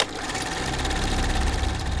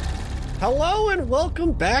Hello and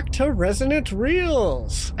welcome back to Resonant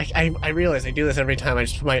Reels. I realize I do this every time I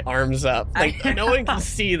just put my arms up. Like, no one can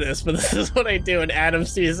see this, but this is what I do, and Adam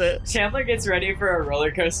sees it. Chandler gets ready for a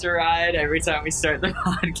roller coaster ride every time we start the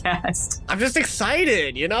podcast. I'm just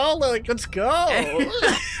excited, you know? Like, let's go.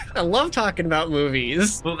 I love talking about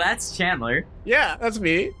movies. Well, that's Chandler. Yeah, that's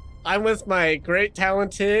me. I'm with my great,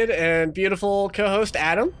 talented, and beautiful co-host,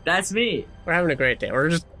 Adam. That's me. We're having a great day.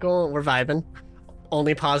 We're vibing.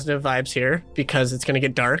 Only positive vibes here because it's going to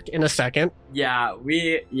get dark in a second. Yeah.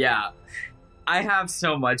 I have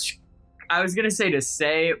so much. I was going to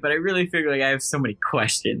say, but I really figure like I have so many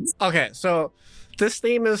questions. Okay, so this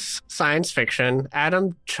theme is science fiction.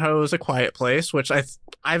 Adam chose A Quiet Place, which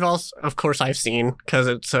I've also, of course, I've seen because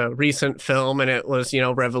it's a recent film and it was,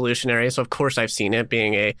 revolutionary. So of course I've seen it,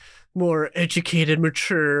 being a more educated,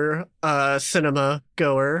 mature cinema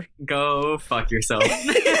goer. Go fuck yourself.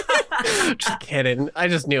 Just kidding. I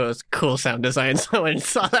just knew it was cool sound design, so I went and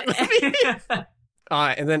saw that movie.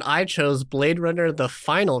 And then I chose Blade Runner: The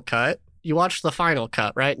Final Cut. You watched the final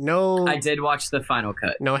cut, right? No, I did watch the final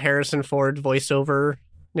cut. No Harrison Ford voiceover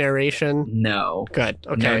narration? No. Good.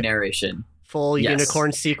 Okay. No narration. Full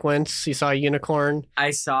unicorn sequence. You saw a unicorn? I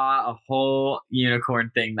saw a whole unicorn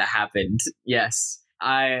thing that happened. Yes.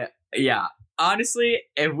 Honestly,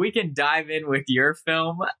 if we can dive in with your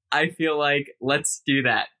film, I feel like let's do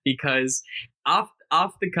that, because off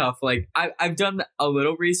the cuff, like I've done a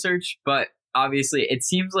little research, but obviously it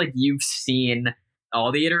seems like you've seen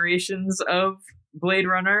all the iterations of Blade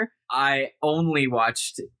Runner. I only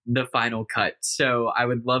watched the final cut, so I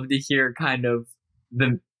would love to hear kind of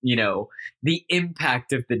the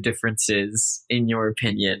impact of the differences in your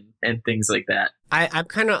opinion and things like that. I'm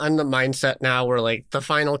kind of on the mindset now where like the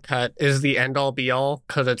final cut is the end all be all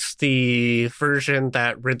because it's the version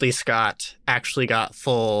that Ridley Scott actually got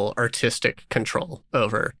full artistic control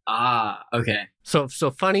over. Ah, okay. So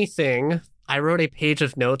funny thing, I wrote a page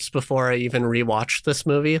of notes before I even rewatched this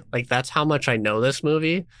movie. Like, that's how much I know this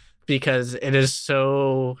movie, because it is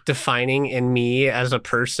so defining in me as a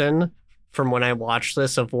person from when I watched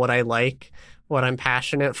this, of what I like, what I'm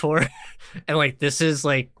passionate for. And like, this is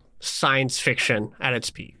like science fiction at its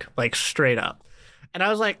peak, like straight up. And I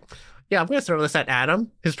was like, yeah, I'm going to throw this at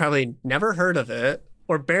Adam, who's probably never heard of it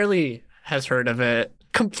or barely has heard of it,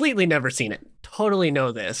 completely never seen it. Totally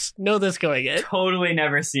know this going in. Totally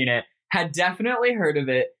never seen it. Had definitely heard of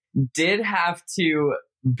it. Did have to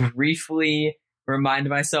briefly remind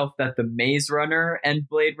myself that The Maze Runner and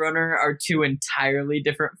Blade Runner are two entirely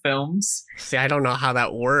different films. See, I don't know how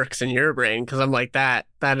that works in your brain, because I'm like, that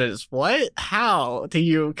is what? How do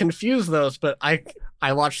you confuse those? But I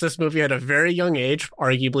watched this movie at a very young age,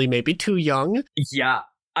 arguably maybe too young. Yeah,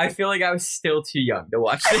 I feel like I was still too young to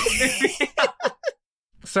watch this movie.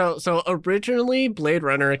 So originally, Blade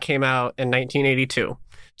Runner came out in 1982.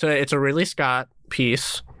 So it's a Ridley Scott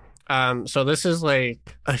piece. So this is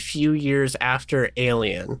like a few years after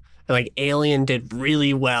Alien. And like Alien did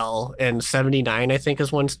really well in 79, I think,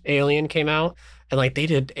 is when Alien came out. And like they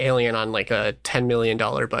did Alien on like a $10 million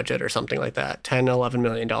budget or something like that, $11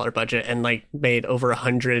 million budget, and like made over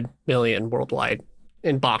 100 million worldwide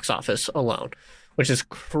in box office alone, which is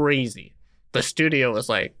crazy. The studio was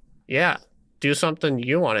like, yeah, do something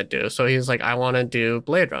you want to do. So he's like, I want to do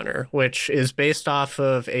Blade Runner, which is based off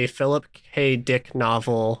of a Philip K. Dick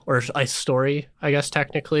novel, or a story, I guess,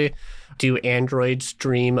 technically. Do Androids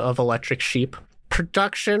Dream of Electric Sheep?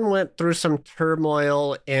 Production went through some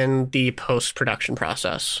turmoil in the post-production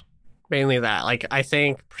process. Mainly that. Like, I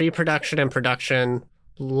think pre-production and production,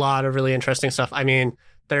 a lot of really interesting stuff. I mean,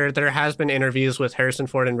 There has been interviews with Harrison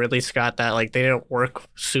Ford and Ridley Scott that like they didn't work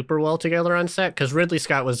super well together on set, because Ridley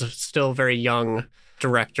Scott was still a very young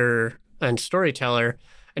director and storyteller,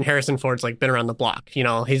 and Harrison Ford's like been around the block.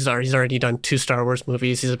 He's already done 2 Star Wars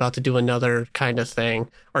movies. He's about to do another kind of thing,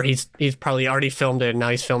 or he's probably already filmed it, and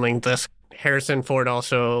now he's filming this. Harrison Ford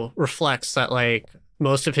also reflects that like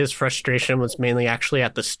most of his frustration was mainly actually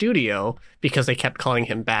at the studio, because they kept calling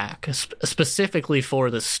him back, specifically for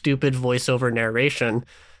the stupid voiceover narration,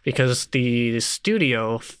 because the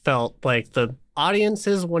studio felt like the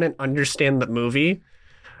audiences wouldn't understand the movie.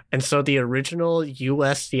 And so the original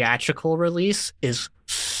US theatrical release is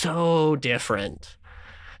so different,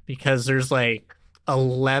 because there's like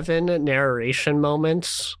 11 narration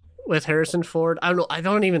moments with Harrison Ford. I don't know. I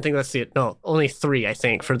don't even think that's only 3, I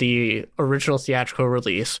think, for the original theatrical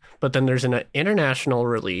release. But then there's an international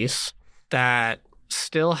release that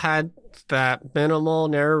still had that minimal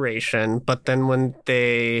narration. But then when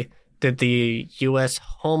they did the U.S.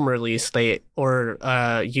 home release,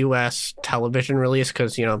 U.S. television release,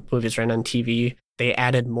 because, movies ran on TV, they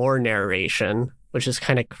added more narration. which is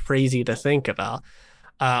kind of crazy to think about.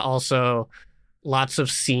 Also, lots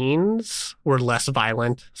of scenes were less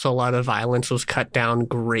violent, so a lot of violence was cut down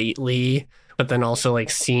greatly. But then also, like,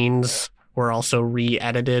 scenes were also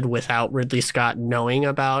re-edited without Ridley Scott knowing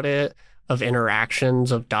about it, of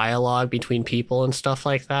interactions, of dialogue between people and stuff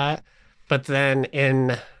like that. But then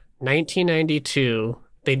in 1992,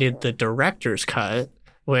 they did the director's cut,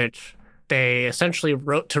 which they essentially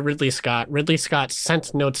wrote to Ridley Scott. Ridley Scott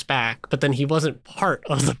sent notes back, but then he wasn't part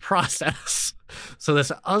of the process. So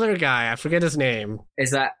this other guy, I forget his name.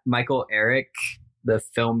 Is that Michael Eric, the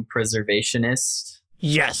film preservationist?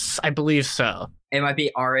 Yes, I believe so. It might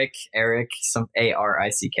be Eric, some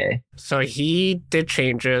Arick. So he did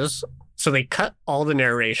changes. So they cut all the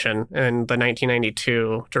narration in the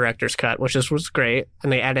 1992 director's cut, which was great.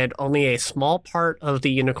 And they added only a small part of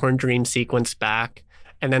the unicorn dream sequence back.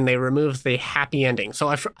 And then they removed the happy ending. So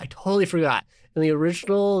I totally forgot. In the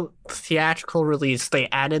original theatrical release, they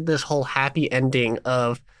added this whole happy ending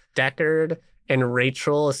of Deckard and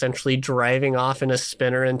Rachel essentially driving off in a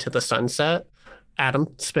spinner into the sunset. Adam,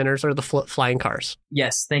 spinners are the flying cars.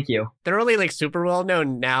 Yes, thank you. They're only like super well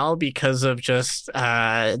known now because of just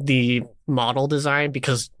the model design,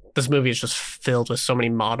 because this movie is just filled with so many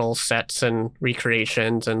model sets and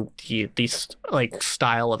recreations, and the like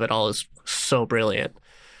style of it all is so brilliant.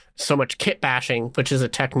 So much kit bashing, which is a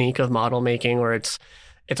technique of model making where it's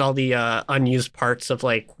all the unused parts of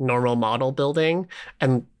like normal model building,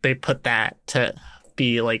 and they put that to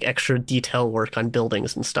be like extra detail work on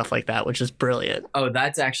buildings and stuff like that, which is brilliant. Oh,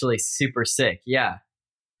 that's actually super sick. Yeah.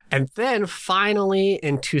 And then finally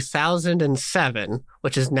in 2007,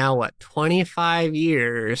 which is now 25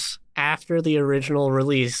 years after the original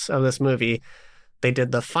release of this movie, they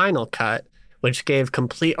did the final cut, which gave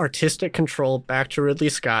complete artistic control back to Ridley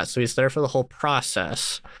Scott. So he's there for the whole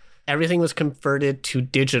process. Everything was converted to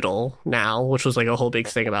digital now, which was like a whole big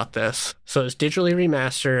thing about this. So it's digitally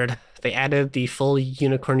remastered. They added the full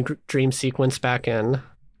unicorn dream sequence back in.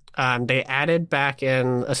 They added back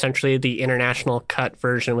in essentially the international cut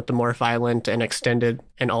version with the more violent and extended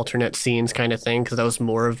and alternate scenes kind of thing, because that was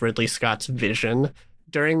more of Ridley Scott's vision.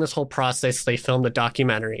 During this whole process, they filmed a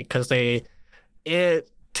documentary because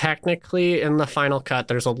technically in the final cut,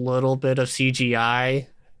 there's a little bit of CGI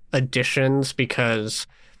additions because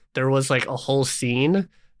there was like a whole scene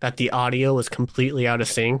that the audio was completely out of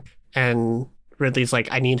sync, and Ridley's like,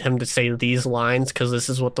 I need him to say these lines because this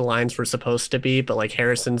is what the lines were supposed to be, but like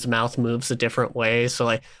Harrison's mouth moves a different way. So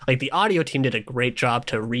like the audio team did a great job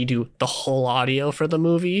to redo the whole audio for the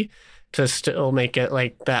movie to still make it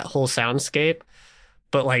like that whole soundscape.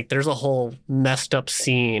 But like there's a whole messed up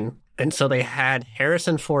scene. And so they had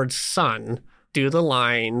Harrison Ford's son do the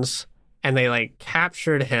lines, and they like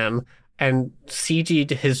captured him and CG'd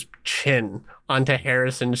his chin onto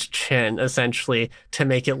Harrison's chin, essentially, to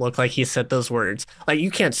make it look like he said those words. Like,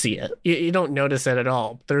 you can't see it. You don't notice it at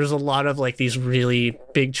all. There's a lot of, like, these really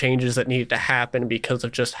big changes that needed to happen because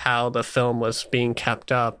of just how the film was being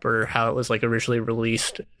kept up or how it was, like, originally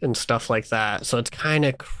released and stuff like that. So it's kind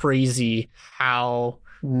of crazy how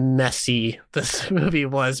messy this movie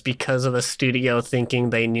was because of a studio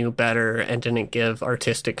thinking they knew better and didn't give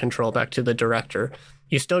artistic control back to the director.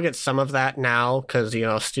 You still get some of that now because, you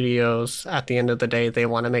know, studios, at the end of the day, they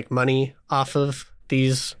want to make money off of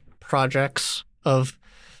these projects of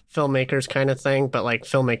filmmakers kind of thing. But, like,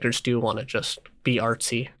 filmmakers do want to just be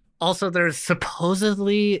artsy. Also, there's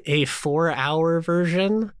supposedly a 4-hour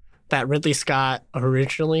version that Ridley Scott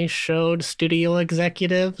originally showed studio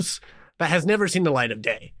executives that has never seen the light of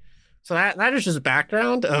day. So that is just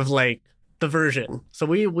background of, like, the version. So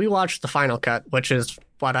we watched the final cut, which is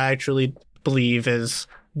what I truly believe is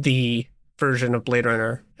the version of Blade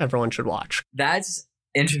Runner everyone should watch. That's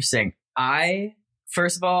interesting. I,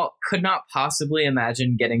 first of all, could not possibly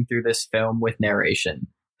imagine getting through this film with narration.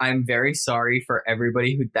 I'm very sorry for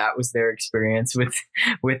everybody who that was their experience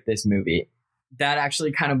with this movie. That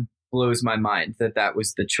actually kind of blows my mind that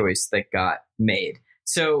was the choice that got made.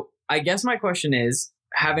 So I guess my question is,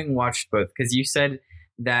 having watched both, because you said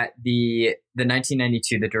that the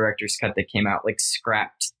 1992, the director's cut that came out, like,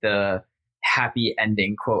 scrapped the happy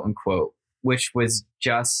ending, quote unquote, which was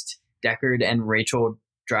just Deckard and Rachel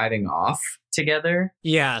driving off together.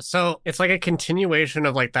 Yeah, so it's like a continuation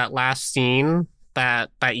of like that last scene that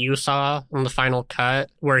you saw in the final cut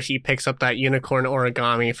where he picks up that unicorn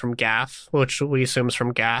origami from Gaff, which we assume is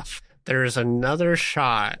from Gaff. There's another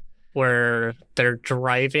shot where they're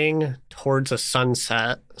driving towards a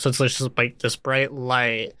sunset. So it's just like this bright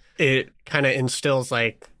light. It kind of instills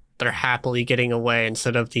like they're happily getting away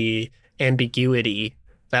instead of the ambiguity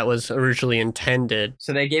that was originally intended.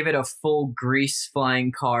 So they gave it a full grease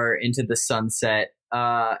flying car into the sunset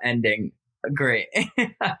ending. Great.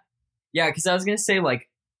 Yeah, because I was going to say, like,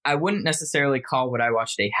 I wouldn't necessarily call what I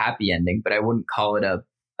watched a happy ending, but I wouldn't call it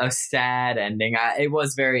a sad ending. It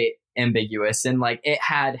was very ambiguous, and like it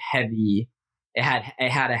had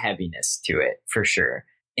a heaviness to it for sure.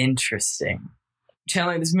 Interesting.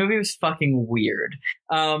 Chandler, this movie was fucking weird.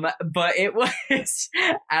 But it was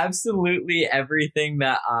absolutely everything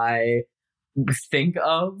that I think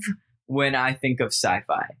of when I think of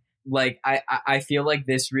sci-fi. Like, I feel like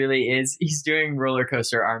this really is, he's doing roller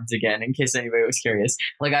coaster arms again, in case anybody was curious.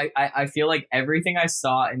 Like, I feel like everything I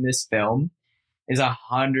saw in this film is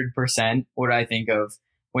 100% what I think of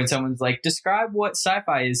when someone's like, describe what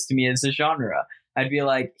sci-fi is to me as a genre. I'd be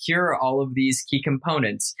like, here are all of these key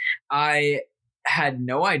components. I had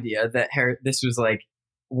no idea that this was like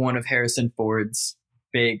one of Harrison Ford's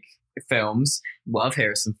big films. Love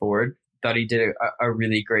Harrison Ford. Thought he did a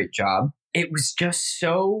really great job. It was just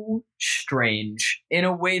so strange in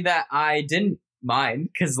a way that I didn't mind,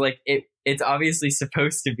 because like it's obviously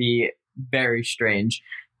supposed to be very strange.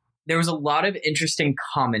 There was a lot of interesting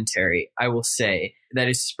commentary, I will say, that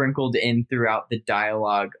is sprinkled in throughout the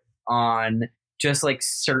dialogue on just like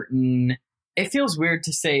certain, it feels weird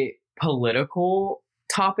to say political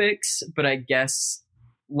topics, but I guess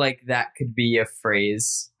like that could be a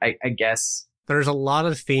phrase, I guess. There's a lot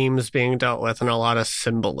of themes being dealt with and a lot of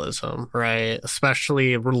symbolism, right?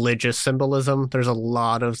 Especially religious symbolism. There's a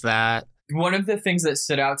lot of that. One of the things that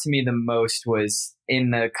stood out to me the most was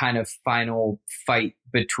in the kind of final fight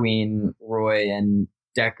between Roy and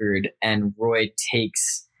Deckard, and Roy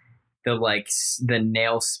takes the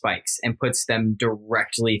nail spikes and puts them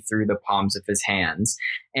directly through the palms of his hands.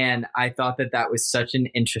 And I thought that was such an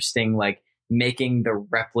interesting, like, making the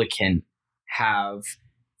replicant have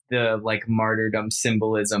the like martyrdom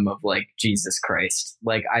symbolism of like Jesus Christ.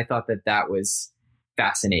 Like, I thought that was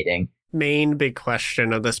fascinating. Main big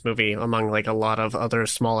question of this movie, among like a lot of other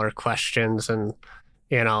smaller questions and,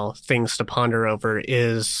 you know, things to ponder over,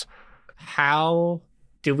 is how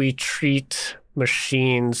do we treat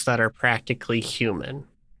machines that are practically human?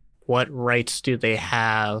 What rights do they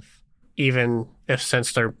have, even if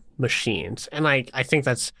since they're machines? And like, I think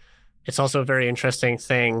it's also a very interesting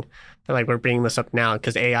thing that like we're bringing this up now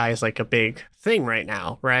because AI is like a big thing right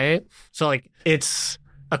now, right? So like it's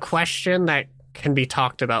a question that can be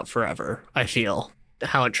talked about forever, I feel,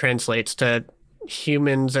 how it translates to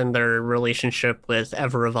humans and their relationship with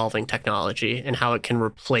ever-evolving technology and how it can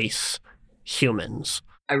replace humans.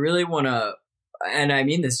 I really want to, and I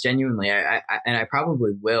mean this genuinely, I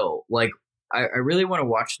probably will, like, I really want to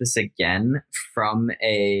watch this again from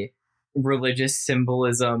a religious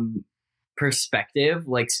symbolism perspective,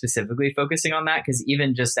 like specifically focusing on that, because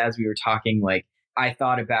even just as we were talking, like, I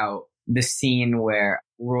thought about the scene where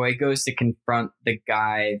Roy goes to confront the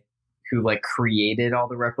guy who like created all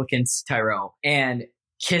the replicants, Tyrell, and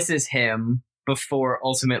kisses him before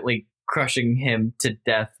ultimately crushing him to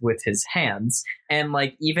death with his hands. And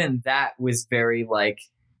like, even that was very like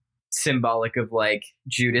symbolic of like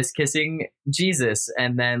Judas kissing Jesus.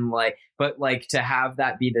 And then like, but like to have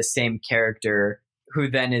that be the same character who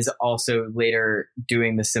then is also later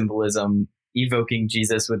doing the symbolism, evoking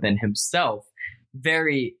Jesus within himself.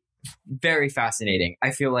 Very, very fascinating.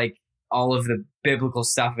 I feel like all of the biblical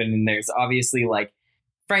stuff, and there's obviously like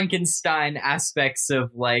Frankenstein aspects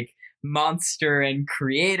of like monster and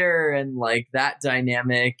creator and like that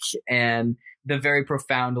dynamic, and the very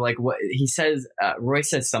profound, like what he says, Roy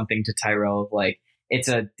says something to Tyrell of like, it's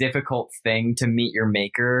a difficult thing to meet your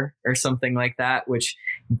maker or something like that, which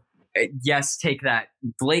yes, take that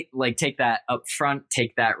take that up front,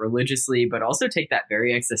 take that religiously, but also take that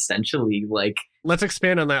very existentially. Like, let's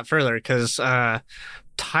expand on that further, because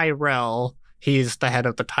Tyrell, he's the head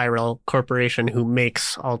of the Tyrell Corporation who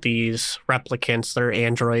makes all these replicants. They're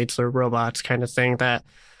androids, they're robots kind of thing that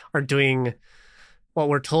are doing what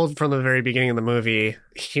we're told from the very beginning of the movie,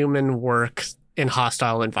 human work in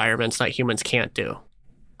hostile environments that humans can't do.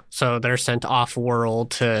 So they're sent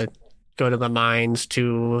off-world to go to the mines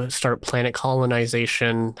to start planet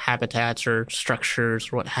colonization habitats or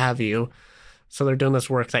structures, what have you. So they're doing this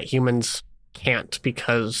work that humans can't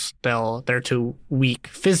because they're too weak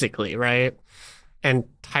physically, right? And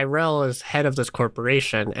Tyrell is head of this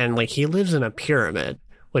corporation, and like he lives in a pyramid,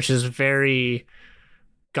 which is very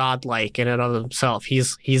godlike in and of himself.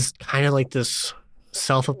 He's kind of like this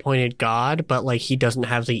self-appointed god, but like he doesn't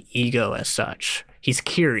have the ego as such. He's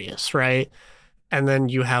curious, right? And then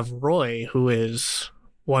you have Roy, who is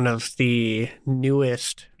one of the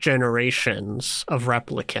newest generations of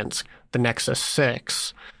replicants, the Nexus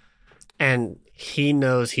 6. And he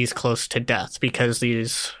knows he's close to death because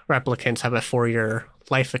these replicants have a 4-year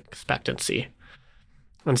life expectancy.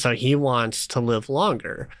 And so he wants to live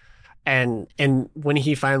longer. And when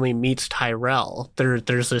he finally meets Tyrell,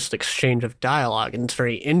 there's this exchange of dialogue, and it's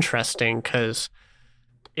very interesting because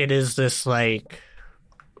it is this like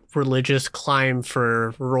religious climb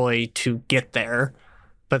for Roy to get there,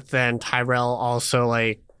 but then Tyrell also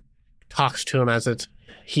like talks to him as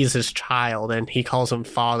he's his child, and he calls him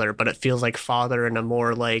father, but it feels like father in a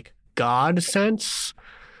more like God sense.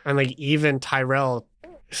 And like even Tyrell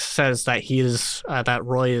says that he is that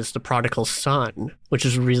Roy is the prodigal son, which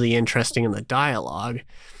is really interesting in the dialogue.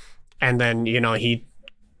 And then, you know, he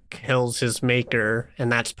kills his maker, and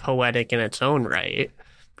that's poetic in its own right,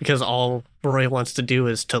 because all Roy wants to do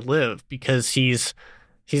is to live, because he's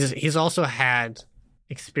also had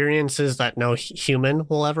experiences that no human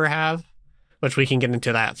will ever have, which we can get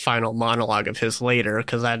into that final monologue of his later,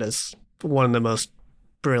 because that is one of the most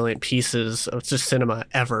brilliant pieces of just cinema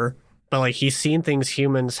ever. But like he's seen things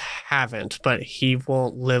humans haven't, but he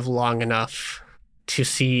won't live long enough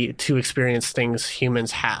to experience things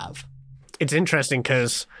humans have. It's interesting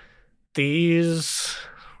because these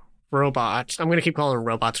robots, I'm going to keep calling them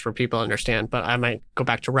robots for people to understand, but I might go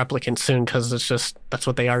back to replicants soon because it's just, that's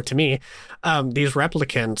what they are to me. These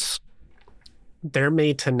replicants, they're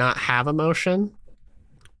made to not have emotion,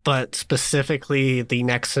 but specifically the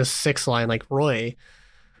Nexus 6 line, like Roy,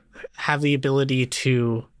 have the ability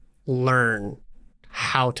to learn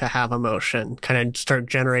how to have emotion, kind of start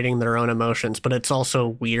generating their own emotions, but it's also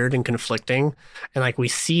weird and conflicting. And like we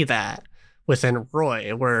see that within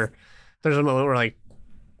Roy, where there's a moment where like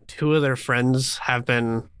two of their friends have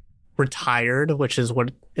been retired, which is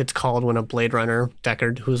what it's called when a Blade Runner,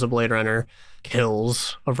 Deckard, who's a Blade Runner,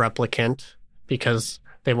 kills a replicant because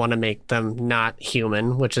they want to make them not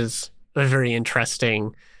human, which is a very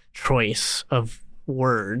interesting choice of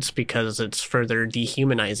words because it's further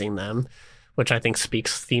dehumanizing them, which I think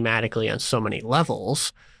speaks thematically on so many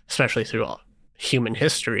levels, especially through all human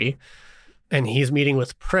history. And he's meeting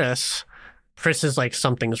with Pris. Pris is like,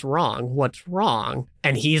 something's wrong. What's wrong?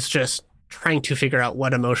 And he's just trying to figure out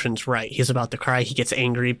what emotion's right. He's about to cry. He gets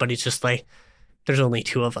angry, but he's just like, there's only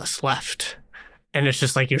two of us left. And it's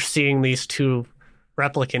just like you're seeing these two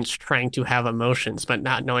replicants trying to have emotions, but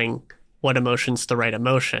not knowing what emotion's the right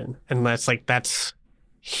emotion. And that's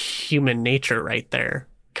human nature right there,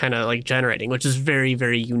 kind of like generating, which is very,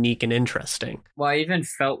 very unique and interesting. Well, I even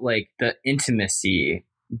felt like the intimacy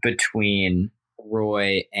between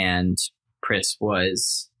Roy and Pris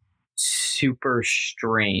was super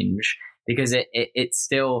strange because it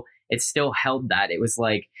still held that. It was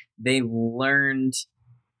like they learned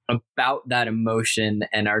about that emotion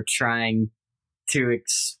and are trying to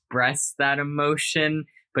express that emotion,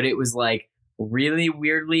 but it was like really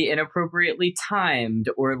weirdly inappropriately timed,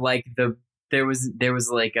 or like there was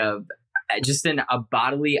like a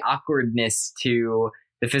bodily awkwardness to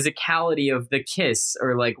the physicality of the kiss,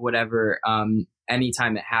 or like whatever,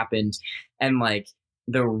 anytime it happened. And like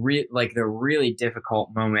the really difficult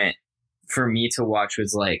moment for me to watch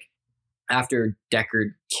was like after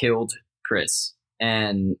Deckard killed Pris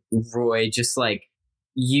and Roy, just like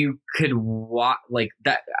you could watch like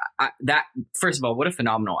that first of all, what a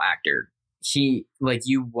phenomenal actor. He, like,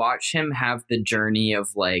 you watch him have the journey of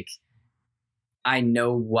like, I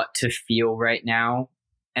know what to feel right now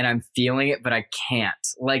and I'm feeling it, but I can't.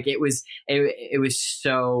 Like it was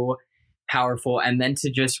so powerful. And then to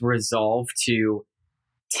just resolve to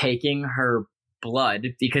taking her blood,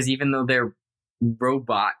 because even though they're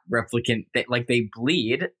robot replicant, they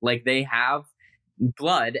bleed, like they have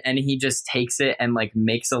blood, and he just takes it and like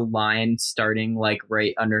makes a line starting like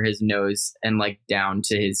right under his nose and like down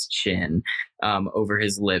to his chin, over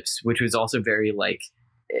his lips, which was also very like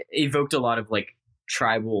evoked a lot of like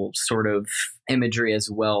tribal sort of imagery as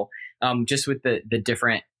well, just with the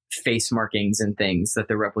different face markings and things that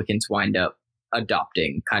the replicants wind up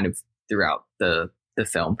adopting kind of throughout the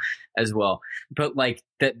film as well. But like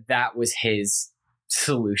that was his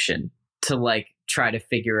solution to like try to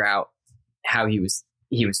figure out how he was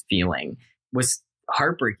feeling, was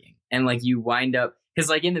heartbreaking. And like you wind up, because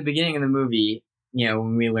like in the beginning of the movie, you know,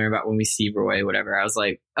 when we see Roy, whatever, I was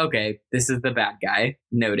like, okay, this is the bad guy,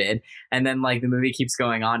 noted. And then like the movie keeps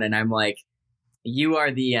going on and I'm like, you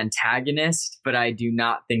are the antagonist, but I do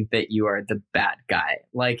not think that you are the bad guy.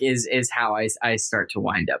 Like is how I start to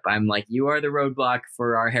wind up. I'm like, you are the roadblock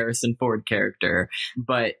for our Harrison Ford character,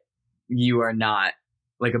 but you are not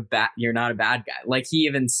like you're not a bad guy. Like he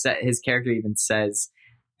even his character even says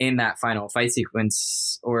in that final fight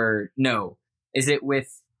sequence, or no, is it with,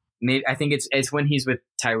 maybe I think it's when he's with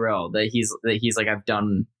Tyrell that he's like, I've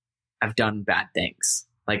done I've done bad things.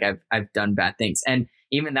 Like I've done bad things. And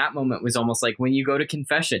even that moment was almost like when you go to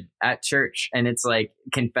confession at church and it's like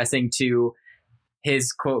confessing to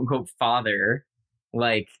his quote unquote father,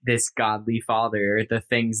 like this godly father, the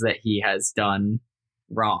things that he has done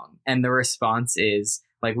wrong. And the response is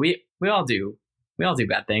like, we all do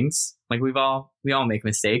bad things. Like we all make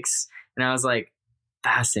mistakes. And I was like,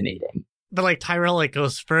 fascinating. But like Tyrell like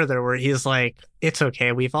goes further where he's like, it's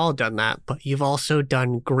okay, we've all done that, but you've also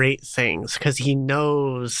done great things, because he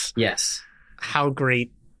knows yes how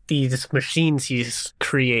great these machines he's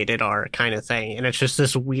created are, kind of thing. And it's just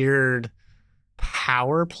this weird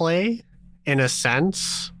power play in a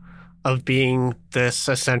sense of being this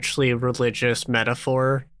essentially religious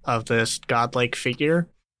metaphor of this godlike figure.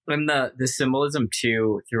 And the symbolism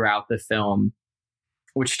too throughout the film,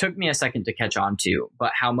 which took me a second to catch on to,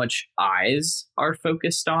 but how much eyes are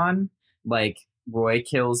focused on. Like Roy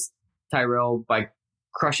kills Tyrell by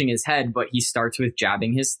crushing his head, but he starts with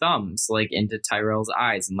jabbing his thumbs like into Tyrell's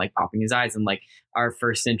eyes and like popping his eyes. And like our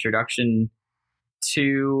first introduction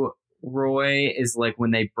to Roy is like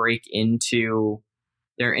when they break into,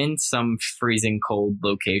 they're in some freezing cold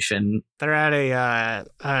location. They're at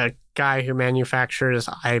a guy who manufactures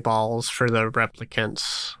eyeballs for the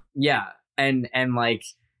replicants. Yeah. And like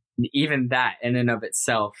even that in and of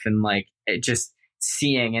itself, and like it just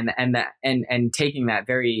seeing and taking that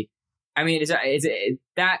very, I mean,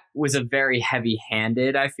 that was a very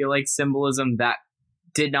heavy-handed, I feel like, symbolism that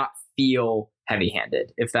did not feel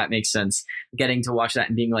heavy-handed, if that makes sense. Getting to watch that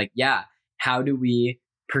and being like, yeah, how do we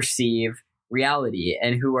perceive reality,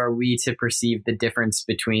 and who are we to perceive the difference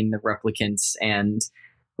between the replicants and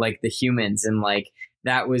like the humans? And like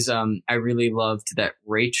that was I really loved that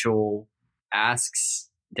Rachel asks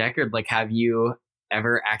Deckard, like, have you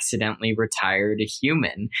ever accidentally retired a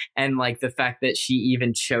human? And like the fact that she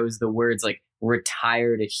even chose the words like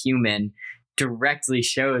retired a human directly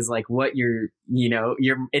shows like what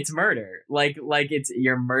it's murder. Like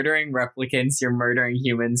you're murdering replicants, you're murdering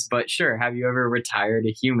humans, but sure, have you ever retired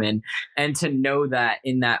a human? And to know that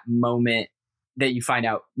in that moment that you find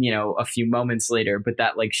out, a few moments later, but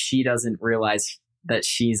that like she doesn't realize that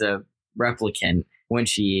she's a replicant when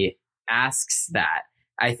she asks that,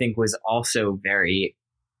 I think was also very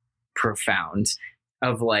profound.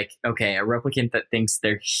 Of like, okay, a replicant that thinks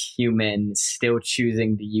they're human still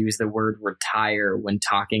choosing to use the word retire when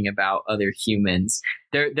talking about other humans.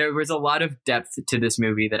 There was a lot of depth to this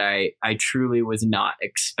movie that I truly was not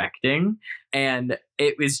expecting. And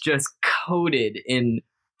it was just coated in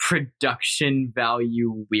production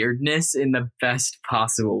value weirdness in the best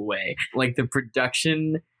possible way. Like the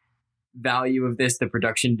production value of this, the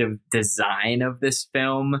production design of this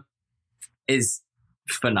film is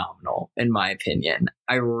phenomenal in my opinion.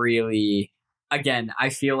 I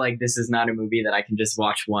feel like this is not a movie that I can just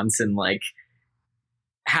watch once and like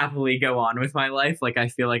happily go on with my life. Like I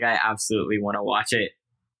feel like I absolutely want to watch it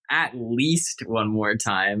at least one more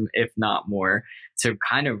time, if not more, to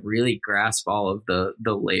kind of really grasp all of the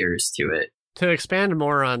layers to it. To expand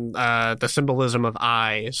more on the symbolism of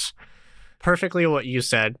eyes, perfectly what you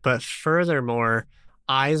said, but furthermore,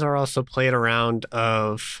 eyes are also played around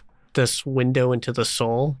of this window into the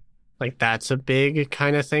soul. Like that's a big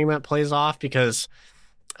kind of thing that plays off, because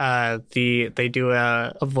they do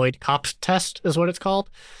a void cops test is what it's called,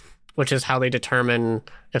 which is how they determine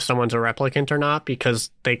if someone's a replicant or not,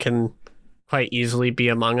 because they can quite easily be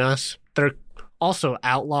among us. They're also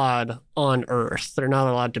outlawed on Earth. They're not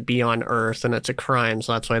allowed to be on Earth, and it's a crime,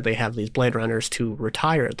 so that's why they have these Blade Runners to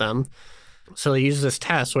retire them. So they use this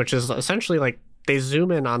test, which is essentially like they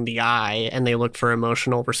zoom in on the eye and they look for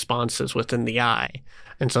emotional responses within the eye.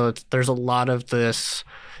 And so there's a lot of this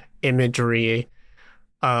imagery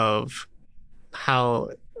of how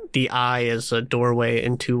the eye is a doorway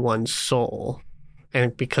into one's soul.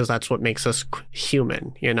 And because that's what makes us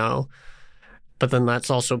human, But then that's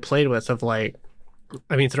also played with of like,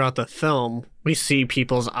 I mean, throughout the film, we see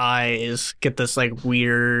people's eyes get this like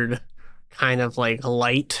weird kind of like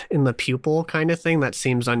light in the pupil kind of thing that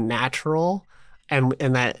seems unnatural. And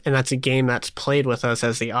that's a game that's played with us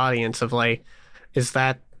as the audience of like, is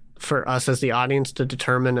that for us as the audience to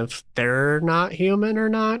determine if they're not human or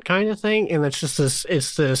not kind of thing? And it's just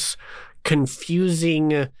this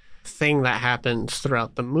confusing thing that happens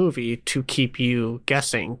throughout the movie to keep you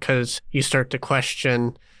guessing, because you start to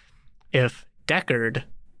question if Deckard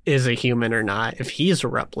is a human or not, if he's a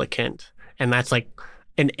replicant. And that's like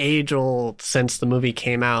an age-old, since the movie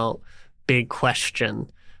came out, big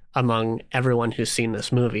question among everyone who's seen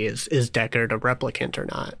this movie is Deckard a replicant or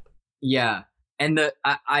not? Yeah. And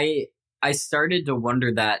I started to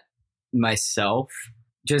wonder that myself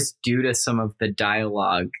just due to some of the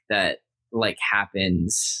dialogue that like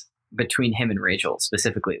happens between him and Rachel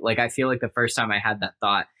specifically. Like, I feel like the first time I had that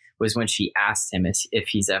thought was when she asked him if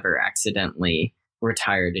he's ever accidentally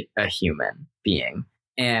retired a human being.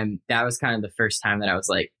 And that was kind of the first time that I was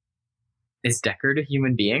like, is Deckard a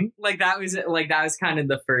human being? That was kind of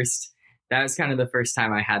the first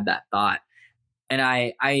time I had that thought. And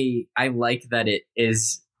I like that it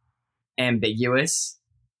is ambiguous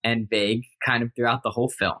and vague kind of throughout the whole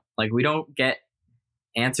film. Like, we don't get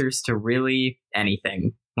answers to really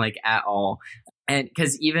anything, like, at all. And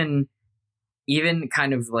because even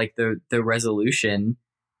kind of like the resolution,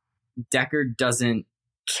 Deckard doesn't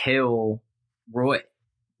kill Roy.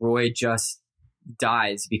 Roy just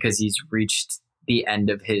dies because he's reached the end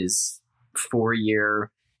of his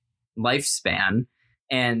 4-year lifespan.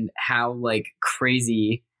 And how like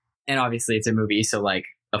crazy, and obviously it's a movie, so like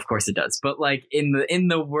of course it does, but like in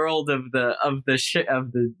the world of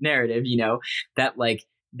the narrative, you know, that like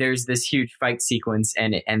there's this huge fight sequence,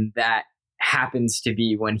 and that happens to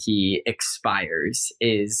be when he expires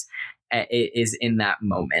is in that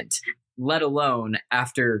moment, let alone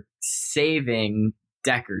after saving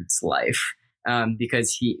Deckard's life,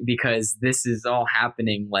 because this is all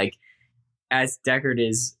happening like as Deckard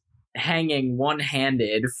is hanging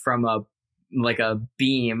one-handed from a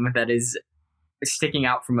beam that is sticking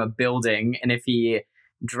out from a building, and if he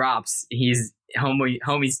drops,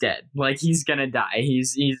 homie's dead. Like, he's gonna die.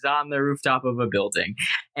 He's on the rooftop of a building,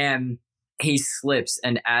 and he slips,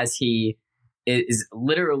 and as he is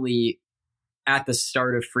literally at the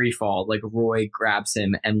start of free fall, like, Roy grabs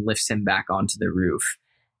him and lifts him back onto the roof.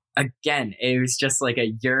 Again, it was just like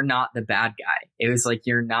you're not the bad guy. It was like,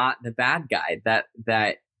 you're not the bad guy that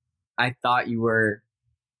I thought you were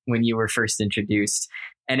when you were first introduced.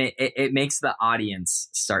 And it makes the audience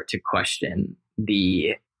start to question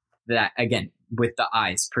that again, with the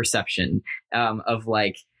eyes perception, of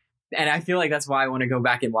like, and I feel like that's why I want to go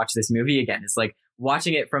back and watch this movie again. It's like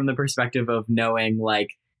watching it from the perspective of knowing like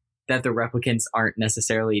that the replicants aren't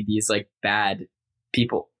necessarily these like bad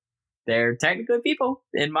people. They're technically people,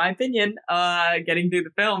 in my opinion, getting through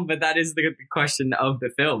the film. But that is the question of the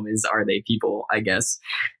film, is, are they people, I guess.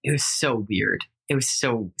 It was so weird. It's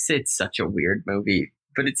such a weird movie,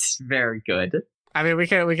 but it's very good. I mean, we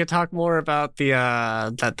could talk more about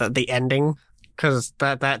the ending, because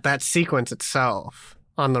that sequence itself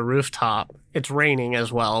on the rooftop, it's raining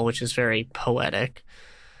as well, which is very poetic.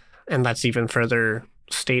 And that's even further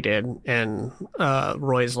stated in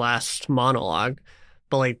Roy's last monologue.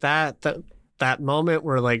 But like that moment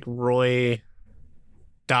where like Roy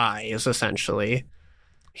dies, essentially,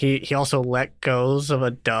 he also let goes of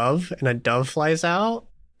a dove, and a dove flies out,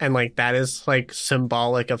 and like that is like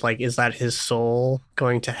symbolic of like, is that his soul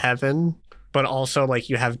going to heaven? But also like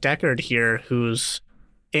you have Deckard here, who's,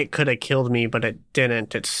 it could have killed me, but it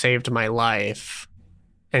didn't. It saved my life.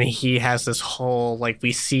 And he has this whole, like,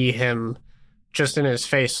 we see him just in his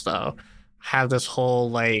face though, have this whole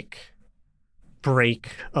like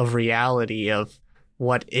break of reality of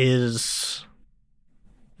what is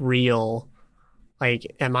real.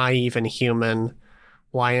 Like, am I even human?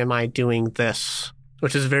 Why am I doing this?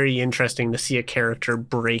 Which is very interesting to see a character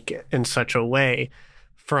break in such a way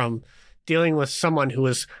from dealing with someone who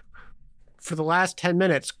was, for the last 10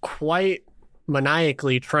 minutes, quite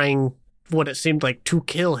maniacally trying what it seemed like to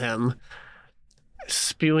kill him,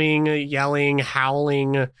 spewing, yelling,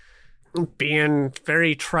 howling, being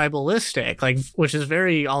very tribalistic, like, which is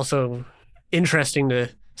very also interesting to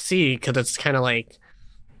see, because it's kind of like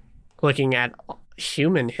looking at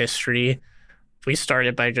human history. We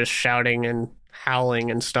started by just shouting and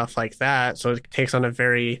howling and stuff like that, so it takes on a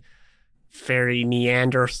very, very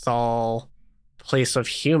Neanderthal place of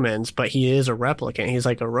humans, but he is a replicant. He's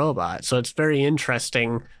like a robot, so it's very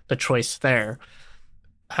interesting, the choice there.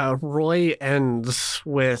 Roy ends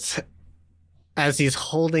with, as he's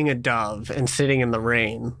holding a dove and sitting in the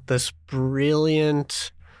rain, this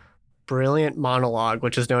brilliant monologue,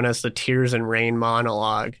 which is known as the Tears and Rain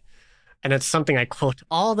monologue. And it's something I quote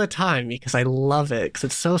all the time because I love it, because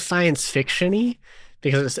it's so science fiction-y,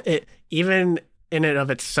 because it even in and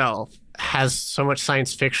of itself has so much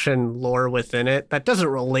science fiction lore within it that doesn't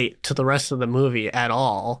relate to the rest of the movie at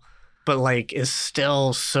all, but like is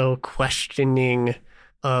still so questioning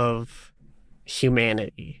of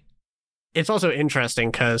humanity. It's also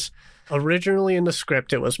interesting because originally in the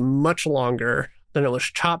script it was much longer, then it was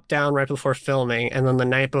chopped down right before filming, and then the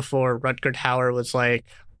night before, Rutger Hauer was like,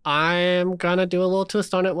 I'm gonna do a little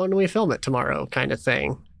twist on it when we film it tomorrow, kind of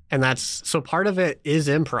thing. And that's, so part of it is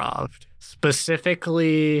improv.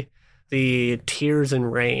 Specifically, the Tears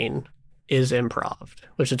and Rain is improv,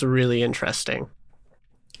 which is really interesting.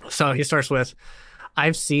 So he starts with,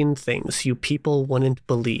 I've seen things you people wouldn't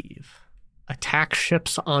believe. Attack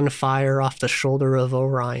ships on fire off the shoulder of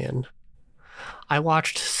Orion. I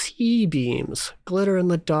watched sea beams glitter in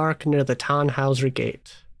the dark near the Tannhauser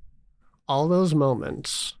Gate. All those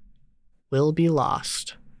moments will be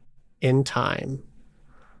lost in time,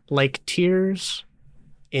 like tears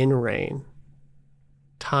in rain.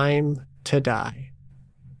 Time to die.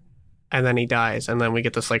 And then he dies, and then we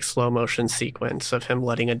get this like slow motion sequence of him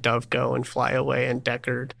letting a dove go and fly away, and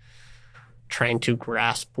Deckard trying to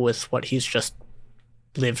grasp with what he's just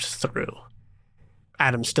lived through.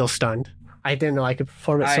 Adam's still stunned. I didn't know I could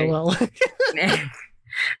perform it so well.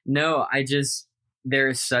 No,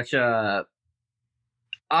 there's such a,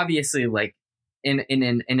 obviously, like, in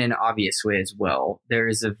an obvious way as well, there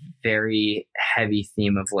is a very heavy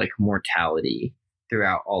theme of like mortality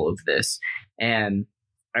throughout all of this. And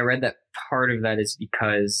I read that part of that is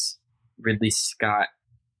because Ridley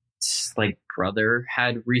Scott's like brother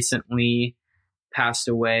had recently passed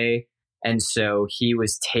away, and so he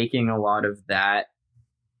was taking a lot of that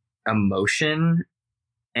emotion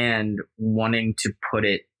and wanting to put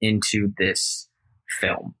it into this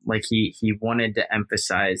film. Like he wanted to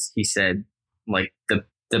emphasize, he said, like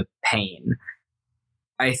the pain.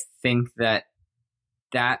 I think that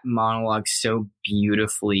monologue so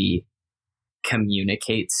beautifully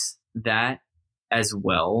communicates that as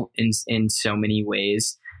well in so many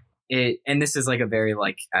ways. And this is like a very,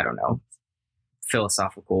 like, I don't know,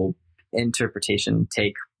 philosophical interpretation,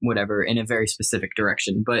 take whatever, in a very specific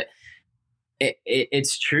direction, but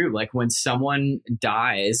it's true. Like when someone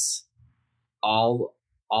dies, all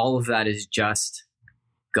of that is just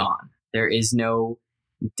gone. There is no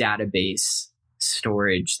database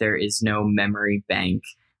storage. There is no memory bank.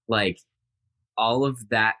 Like all of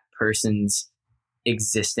that person's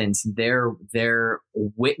existence, their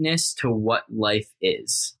witness to what life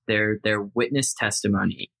is, their witness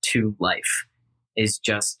testimony to life is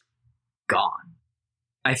just gone.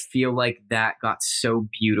 I feel like that got so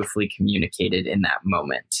beautifully communicated in that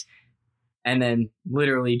moment. And then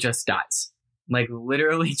literally just dies. Like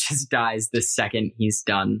literally just dies the second he's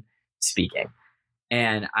done speaking.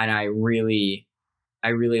 And I really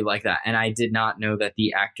like that. And I did not know that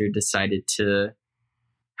the actor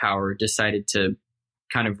Howard decided to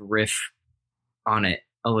kind of riff on it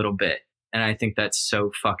a little bit. And I think that's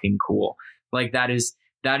so fucking cool. Like that is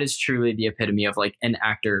truly the epitome of like an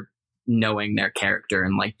actor knowing their character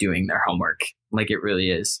and like doing their homework. Like it really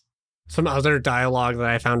is. Some other dialogue that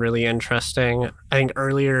I found really interesting, I think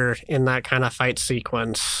earlier in that kind of fight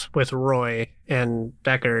sequence with Roy and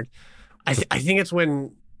Deckard, I think it's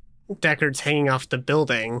when Deckard's hanging off the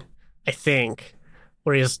building, I think,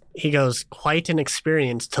 where he goes, quite an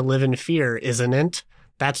experience to live in fear, isn't it?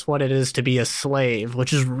 That's what it is to be a slave,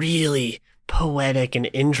 which is really poetic and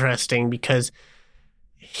interesting because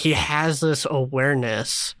he has this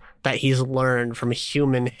awareness that he's learned from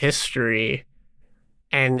human history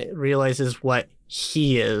and realizes what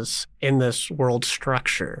he is in this world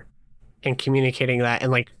structure and communicating that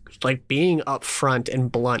and like being upfront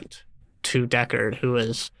and blunt to Deckard, who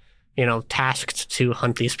is, tasked to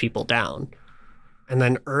hunt these people down. And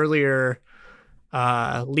then earlier,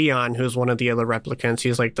 Leon, who's one of the other replicants,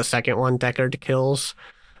 he's like the second one Deckard kills.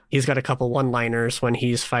 He's got a couple one-liners when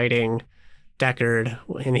he's fighting Deckard,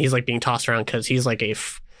 and he's like being tossed around because he's like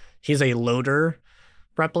he's a loader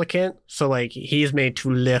replicant. So like he's made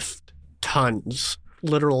to lift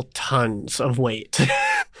literal tons of weight,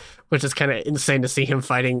 which is kind of insane to see him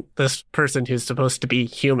fighting this person who's supposed to be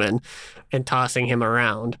human and tossing him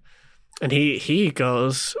around. And he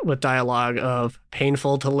goes with dialogue of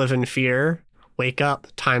painful to live in fear, wake up,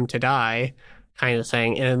 time to die kind of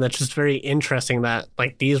thing. And that's just very interesting that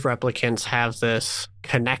like these replicants have this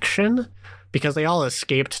connection because they all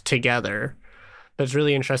escaped together. But it's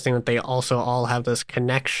really interesting that they also all have this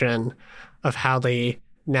connection of how they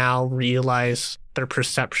now realize their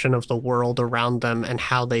perception of the world around them and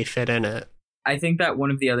how they fit in it. I think that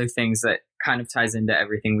one of the other things that kind of ties into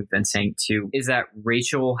everything we've been saying too is that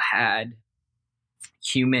Rachel had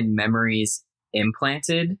human memories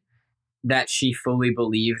implanted that she fully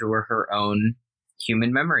believed were her own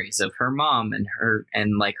human memories of her mom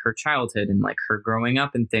and like her childhood and like her growing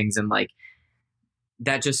up and things. And like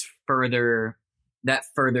that just further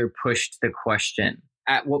pushed the question,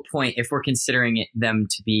 at what point, if we're considering them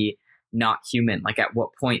to be not human, like at what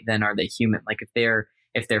point then are they human? Like if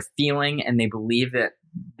they're feeling and they believe that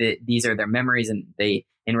these are their memories and they,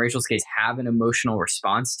 in Rachel's case, have an emotional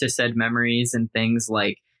response to said memories and things,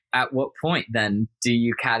 like at what point then do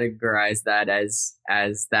you categorize that as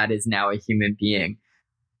that is now a human being?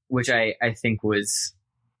 Which I think was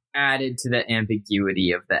added to the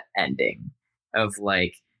ambiguity of the ending of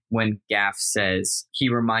like when Gaff says, he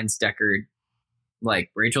reminds Deckard, like,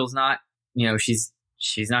 Rachel's not, she's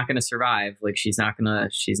not going to survive. Like, she's not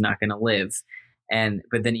going to live.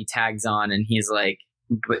 But then he tags on and he's like,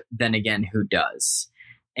 but then again, who does?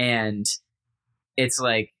 And it's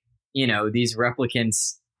like, these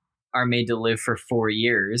replicants are made to live for 4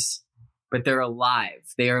 years, but they're alive.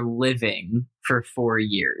 They are living for 4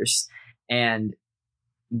 years. And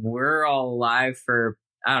we're all alive for,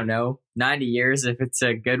 I don't know, 90 years if it's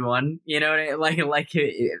a good one,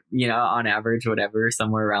 on average, whatever,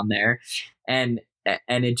 somewhere around there. And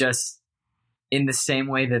it just, in the same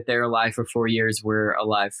way that they're alive for 4 years, we're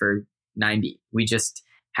alive for 90. We just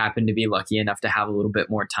happen to be lucky enough to have a little bit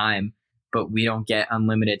more time, but we don't get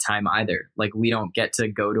unlimited time either. Like, we don't get to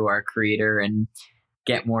go to our creator and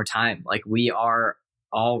get more time. Like, we are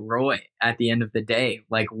all Roy at the end of the day,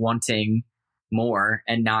 like wanting more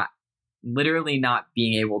and not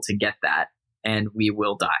being able to get that. And we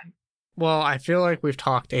will die. Well, I feel like we've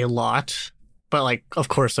talked a lot, but like, of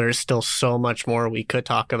course, there's still so much more we could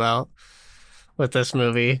talk about with this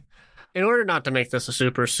movie. In order not to make this a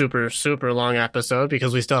super, super, super long episode,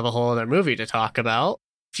 because we still have a whole other movie to talk about,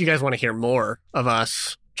 if you guys want to hear more of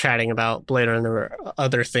us chatting about Blade Runner or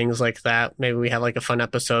other things like that, maybe we have like a fun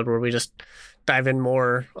episode where we just dive in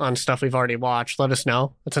more on stuff we've already watched. Let us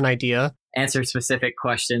know. It's an idea. Answer specific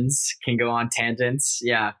questions, can go on tangents.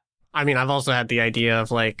 Yeah. I mean, I've also had the idea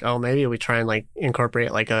of like, oh, maybe we try and like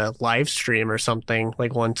incorporate like a live stream or something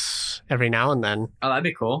like once every now and then. Oh, that'd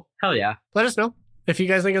be cool. Hell yeah. Let us know if you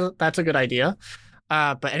guys think that's a good idea.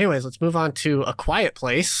 But anyways, let's move on to A Quiet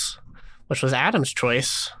Place, which was Adam's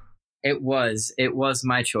choice. It was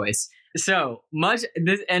my choice. So much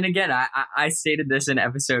this, and again, I stated this in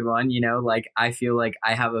episode 1, like, I feel like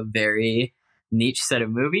I have a very niche set of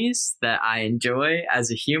movies that I enjoy as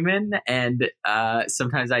a human, and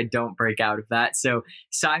sometimes I don't break out of that. So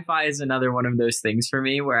sci-fi is another one of those things for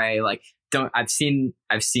me where I like I've seen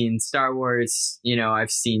Star Wars,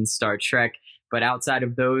 I've seen Star Trek, but outside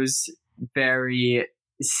of those very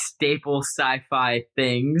staple sci-fi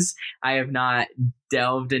things, I have not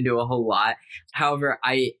delved into a whole lot. However,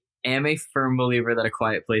 I am a firm believer that A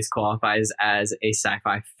Quiet Place qualifies as a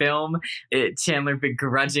sci-fi film. Chandler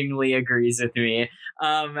begrudgingly agrees with me.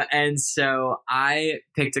 And so I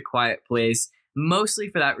picked A Quiet Place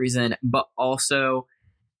mostly for that reason, but also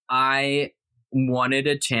I wanted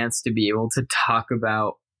a chance to be able to talk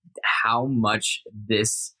about how much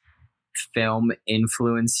this film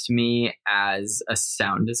influenced me as a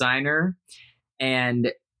sound designer,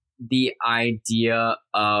 and the idea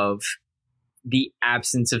of the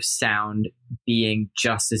absence of sound being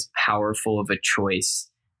just as powerful of a choice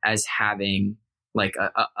as having like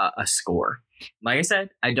a score. Like I said,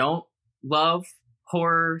 I don't love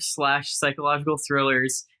horror / psychological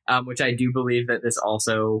thrillers, which I do believe that this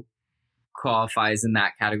also qualifies in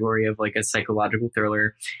that category of like a psychological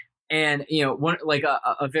thriller. And, one, like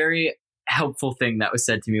a very helpful thing that was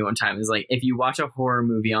said to me one time is like, if you watch a horror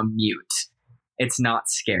movie on mute, it's not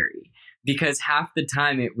scary, because half the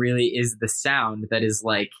time it really is the sound that is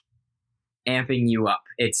like amping you up.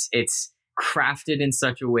 It's crafted in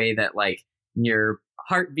such a way that like your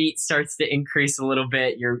heartbeat starts to increase a little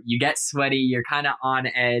bit. You get sweaty, you're kind of on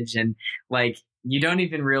edge, and like you don't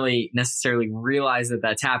even really necessarily realize that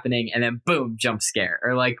that's happening, and then boom, jump scare,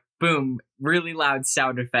 or like boom, really loud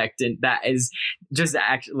sound effect, and that is just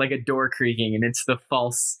actually like a door creaking, and it's the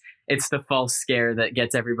false scare that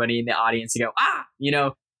gets everybody in the audience to go, ah.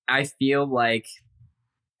 I feel like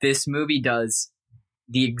this movie does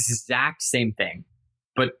the exact same thing,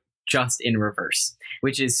 but just in reverse,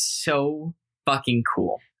 which is so fucking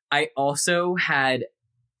cool. I also had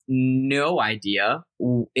no idea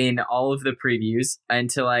in all of the previews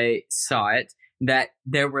until I saw it that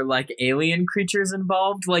there were like alien creatures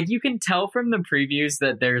involved. Like, you can tell from the previews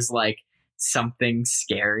that there's like something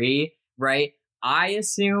scary, right? I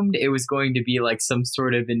assumed it was going to be like some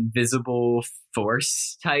sort of invisible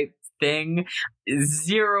force type thing.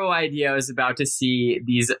 Zero idea I was about to see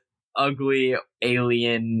these ugly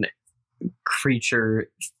alien creature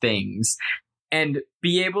things and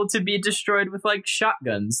be able to be destroyed with like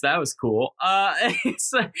shotguns. That was cool.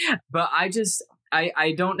 But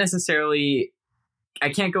I don't necessarily, I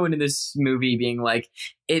can't go into this movie being like,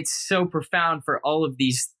 it's so profound for all of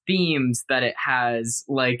these themes that it has,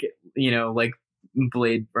 like, like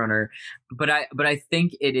Blade Runner. But I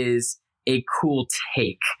think it is a cool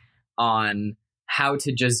take on how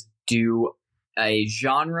to just do a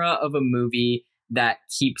genre of a movie that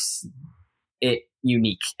keeps it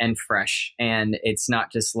unique and fresh, and it's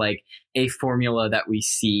not just like a formula that we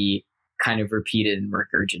see kind of repeated and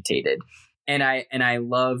regurgitated. And I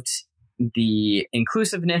loved the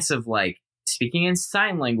inclusiveness of like speaking in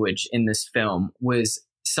sign language in this film was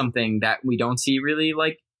something that we don't see really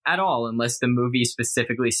like at all, unless the movie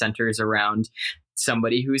specifically centers around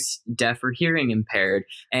somebody who's deaf or hearing impaired.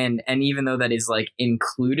 And even though that is like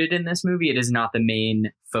included in this movie, it is not the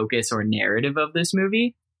main focus or narrative of this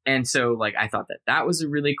movie. And so like, I thought that that was a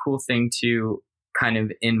really cool thing to kind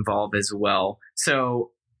of involve as well.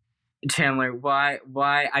 So Chandler, why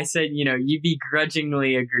I said, you know, you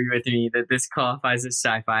begrudgingly agree with me that this qualifies as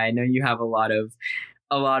sci-fi. I know you have a lot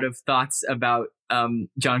of thoughts about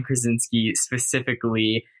John Krasinski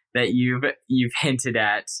specifically that you've hinted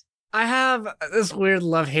at. I have this weird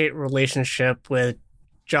love-hate relationship with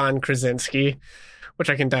John Krasinski, which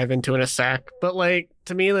I can dive into in a sec. But like,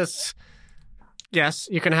 to me, yes,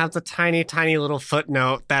 you can have the tiny, tiny little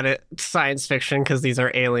footnote that it's science fiction because these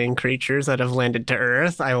are alien creatures that have landed to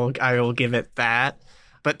Earth. I will give it that.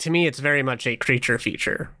 But to me, it's very much a creature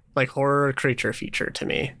feature, like horror creature feature to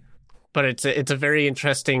me. But it's a very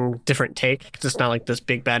interesting, different take. It's not like this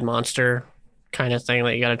big bad monster kind of thing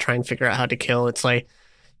that you got to try and figure out how to kill. It's like,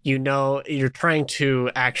 you know, you're trying to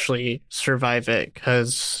actually survive it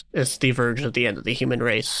because it's the verge of the end of the human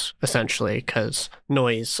race, essentially, because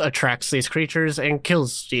noise attracts these creatures and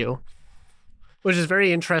kills you, which is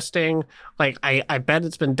very interesting. Like, I bet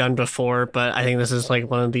it's been done before, but I think this is like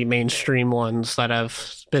one of the mainstream ones that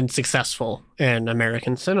have been successful in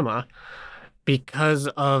American cinema because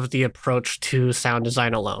of the approach to sound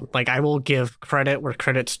design alone. Like, I will give credit where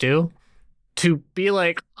credit's due. To be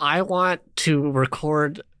like, I want to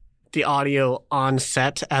record the audio on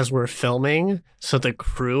set as we're filming, so the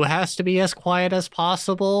crew has to be as quiet as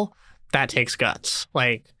possible. That takes guts.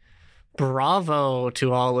 Like, bravo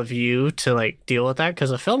to all of you to like deal with that,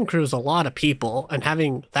 because a film crew is a lot of people, and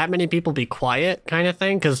having that many people be quiet kind of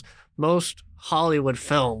thing, because most Hollywood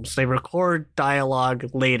films, they record dialogue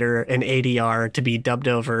later in ADR to be dubbed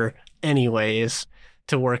over anyways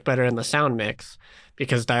to work better in the sound mix,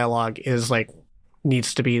 because dialogue is like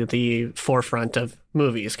needs to be the forefront of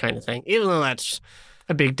movies kind of thing, even though that's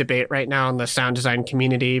a big debate right now in the sound design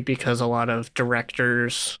community, because a lot of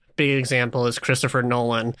directors, big example is Christopher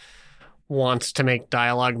Nolan, wants to make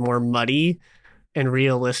dialogue more muddy and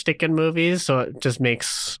realistic in movies, so it just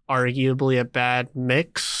makes arguably a bad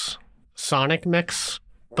sonic mix.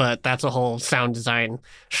 But that's a whole sound design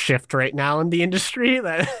shift right now in the industry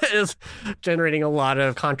that is generating a lot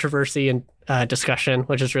of controversy and discussion,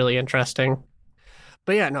 which is really interesting.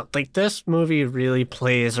 But yeah, no, like this movie really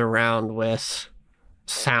plays around with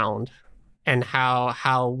sound and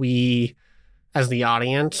how we as the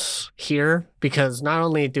audience hear, because not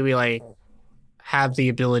only do we like have the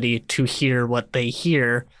ability to hear what they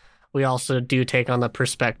hear, we also do take on the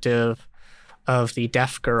perspective of the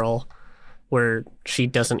deaf girl where she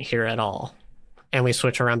doesn't hear at all. And we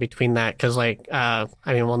switch around between that because like, one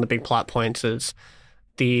of the big plot points is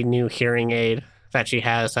the new hearing aid that she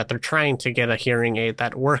has, that they're trying to get a hearing aid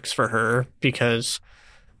that works for her, because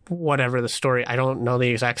whatever the story, I don't know the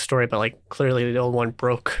exact story, but like clearly the old one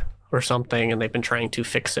broke or something, and they've been trying to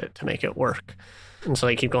fix it to make it work. And so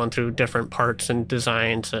they keep going through different parts and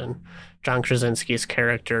designs, and John Krasinski's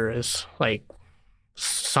character is like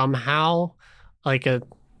somehow like a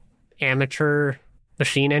amateur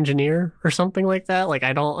machine engineer or something like that. Like,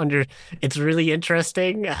 it's really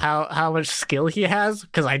interesting how much skill he has,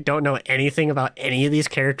 because I don't know anything about any of these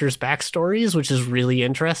characters' backstories, which is really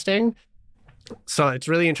interesting. So it's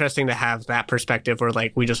really interesting to have that perspective where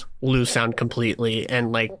like we just lose sound completely,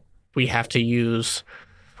 and like we have to use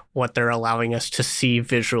what they're allowing us to see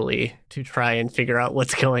visually to try and figure out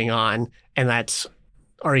what's going on. And that's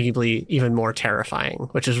arguably even more terrifying,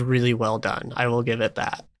 which is really well done. I will give it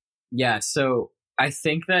that. Yeah, so I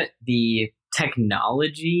think that the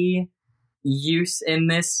technology use in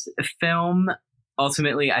this film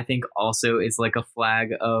ultimately, I think also is like a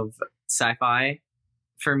flag of sci-fi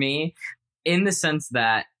for me, in the sense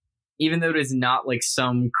that even though it is not like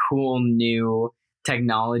some cool new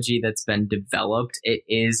technology that's been developed, it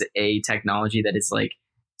is a technology that is like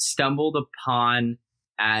stumbled upon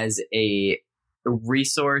as a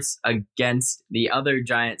resource against the other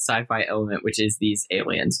giant sci-fi element, which is these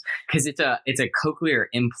aliens, because it's a cochlear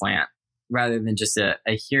implant rather than just a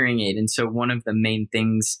hearing aid. And so one of the main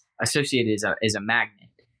things associated is a magnet.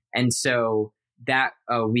 And so that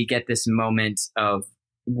we get this moment of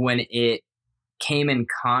when it came in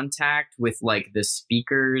contact with like the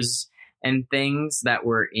speakers and things that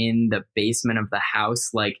were in the basement of the house,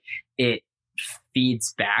 like it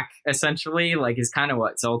feeds back, essentially, like is kind of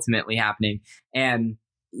what's ultimately happening. And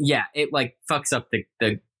yeah, it like fucks up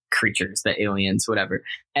the creatures, the aliens, whatever.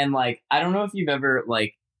 And like, I don't know if you've ever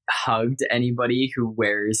like hugged anybody who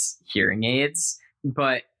wears hearing aids,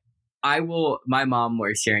 but my mom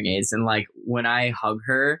wears hearing aids, and like when I hug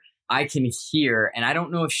her, I can hear, and I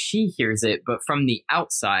don't know if she hears it, but from the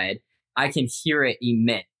outside, I can hear it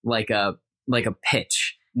emit like a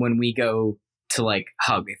pitch when we go to like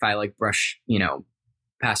hug. If I like brush,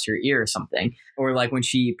 past your ear or something, or like when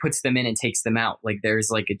she puts them in and takes them out, like there's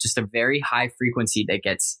like just a very high frequency that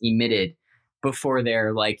gets emitted before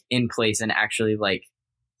they're like in place and actually like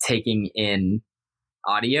taking in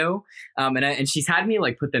audio. And she's had me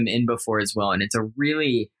like put them in before as well. And it's a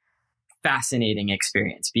really fascinating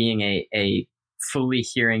experience being a fully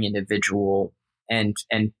hearing individual and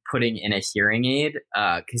putting in a hearing aid.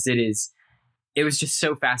 Cause it was just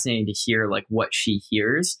so fascinating to hear like what she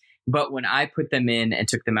hears. But when I put them in and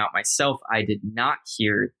took them out myself, I did not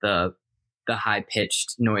hear the high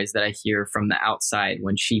pitched noise that I hear from the outside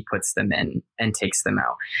when she puts them in and takes them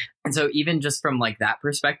out. And so even just from like that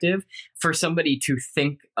perspective, for somebody to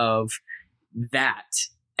think of that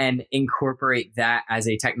and incorporate that as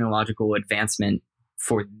a technological advancement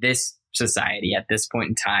for this society at this point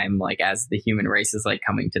in time, like as the human race is like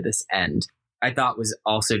coming to this end, I thought was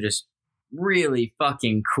also just really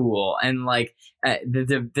fucking cool. And like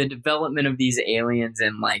the development of these aliens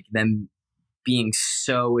and like them being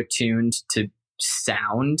so attuned to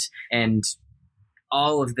sound and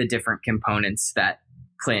all of the different components that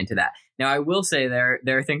play into that. Now, I will say there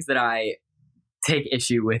are things that I take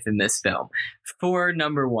issue with in this film. For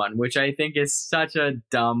number one, which I think is such a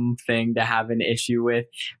dumb thing to have an issue with,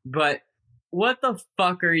 but what the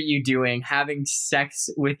fuck are you doing having sex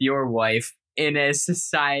with your wife in a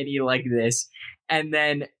society like this, and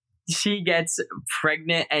then she gets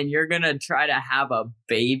pregnant and you're gonna try to have a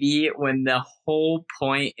baby when the whole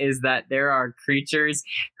point is that there are creatures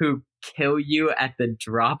who kill you at the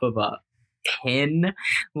drop of a pin?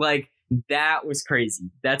 Like, that was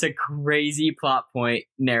crazy. That's a crazy plot point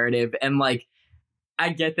narrative. And like, I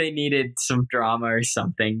get they needed some drama or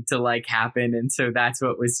something to like happen, and so that's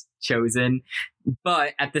what was chosen.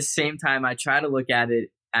 But at the same time, I try to look at it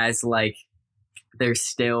as like, they're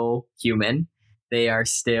still human. They are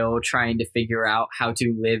still trying to figure out how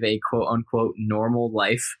to live a quote unquote normal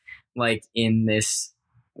life, like in this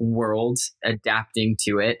world, adapting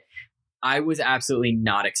to it. I was absolutely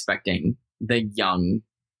not expecting the young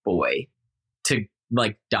boy to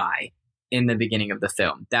like die in the beginning of the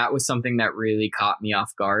film. That was something that really caught me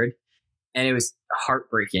off guard, and it was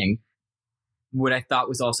heartbreaking. What I thought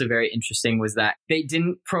was also very interesting was that they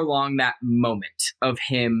didn't prolong that moment of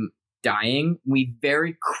him dying. We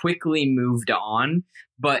very quickly moved on,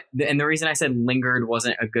 and the reason I said lingered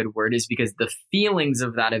wasn't a good word is because the feelings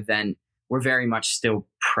of that event were very much still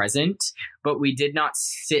present, but we did not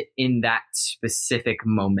sit in that specific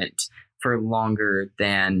moment for longer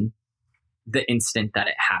than the instant that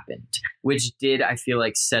it happened, which did, I feel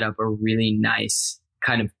like, set up a really nice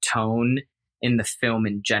kind of tone in the film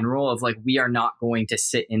in general of like, we are not going to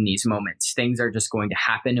sit in these moments. Things are just going to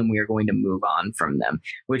happen and we are going to move on from them,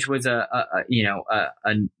 which was a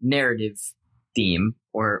narrative theme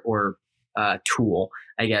or tool,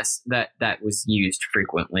 I guess, that was used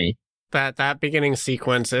frequently. That beginning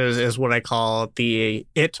sequence is what I call the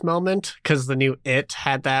It moment, because the new It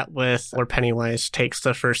had that with where Pennywise takes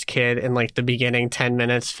the first kid in like the beginning 10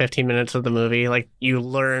 minutes, 15 minutes of the movie. Like, you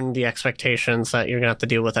learn the expectations that you're going to have to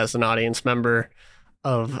deal with as an audience member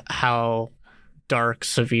of how dark,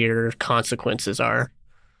 severe consequences are.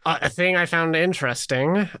 A thing I found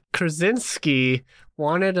interesting, Krasinski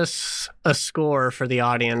wanted a score for the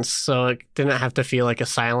audience so it didn't have to feel like a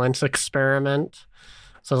silence experiment.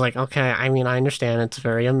 So I was like, okay, I mean, I understand it's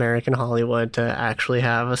very American Hollywood to actually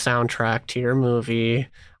have a soundtrack to your movie.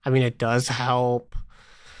 I mean, it does help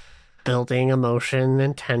building emotion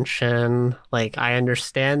and tension. Like, I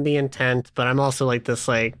understand the intent, but I'm also like this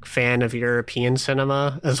like fan of European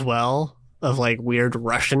cinema as well, of like weird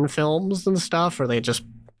Russian films and stuff, where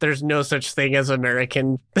there's no such thing as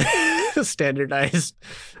American standardized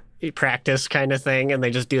practice kind of thing, and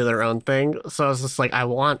they just do their own thing. So I was just like, I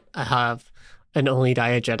want to have an only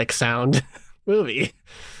diegetic sound movie.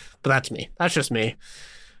 But that's me. That's just me.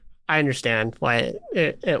 I understand why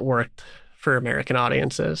it worked for American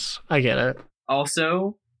audiences. I get it.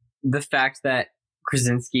 Also, the fact that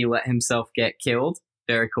Krasinski let himself get killed,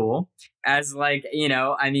 very cool. As like,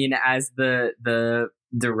 as the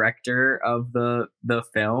director of the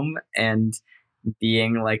film and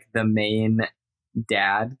being like the main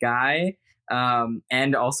dad guy,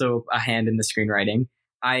 and also a hand in the screenwriting,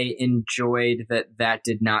 I enjoyed that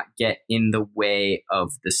did not get in the way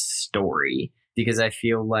of the story, because I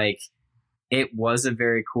feel like it was a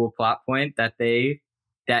very cool plot point that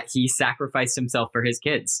he sacrificed himself for his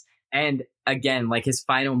kids. And again, like his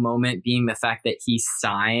final moment being the fact that he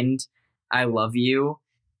signed "I love you"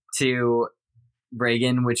 to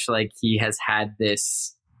Reagan, which like he has had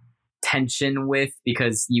this tension with,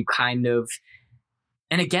 because you kind of,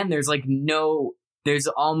 and again, there's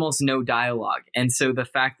almost no dialogue. And so the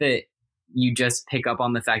fact that you just pick up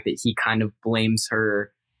on the fact that he kind of blames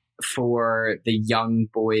her for the young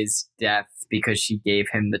boy's death because she gave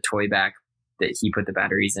him the toy back that he put the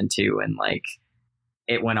batteries into, and like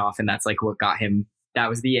it went off, and that's like what got him. That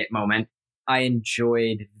was the it moment. I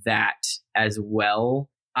enjoyed that as well.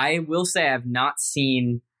 I will say I've not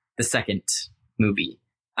seen the second movie.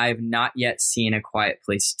 I have not yet seen A Quiet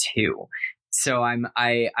Place 2. So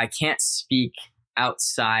I can't speak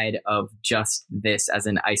outside of just this as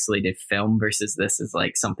an isolated film versus this as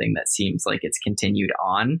like something that seems like it's continued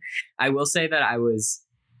on. I will say that I was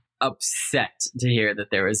upset to hear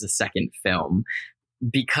that there was a second film,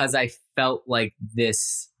 because I felt like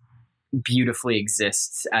this beautifully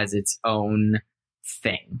exists as its own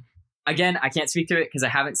thing. Again, I can't speak to it because I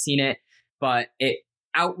haven't seen it, but it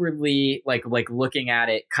outwardly, like looking at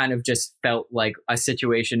it, kind of just felt like a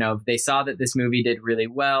situation of they saw that this movie did really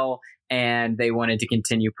well and they wanted to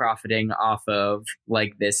continue profiting off of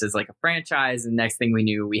like this as like a franchise. And next thing we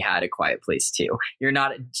knew, we had A Quiet Place 2.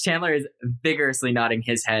 Chandler is vigorously nodding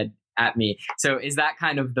his head at me. So is that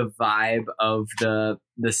kind of the vibe of the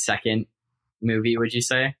second movie, would you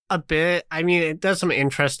say? A bit. I mean, it does some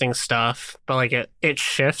interesting stuff, but like it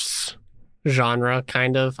shifts genre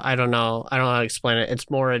kind of. I don't know how to explain it. It's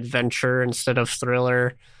more adventure instead of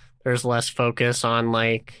thriller. There's less focus on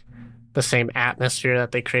like the same atmosphere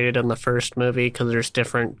that they created in the first movie, because there's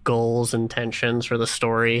different goals and tensions for the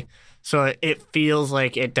story. So it feels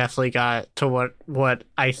like it definitely got to what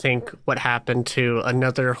I think what happened to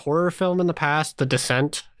another horror film in the past. The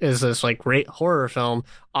Descent is this like great horror film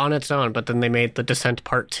on its own, but then they made The Descent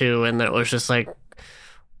Part 2, and then it was just like,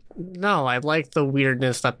 no, I like the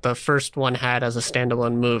weirdness that the first one had as a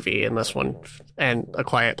standalone movie, and this one and A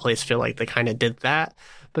Quiet Place feel like they kind of did that.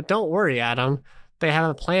 But don't worry, Adam. They have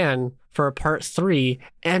a plan for a part 3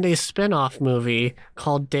 and a spin-off movie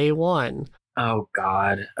called Day One. Oh,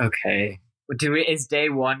 God. Okay. Is Day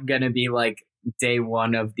One going to be like day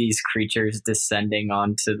one of these creatures descending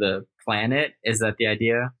onto the planet? Is that the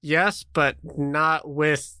idea? Yes, but not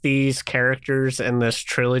with these characters in this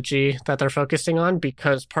trilogy that they're focusing on,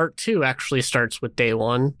 because part 2 actually starts with Day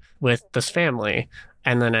One with this family.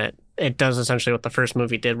 And then it does essentially what the first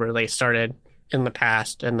movie did, where they started in the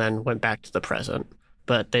past and then went back to the present.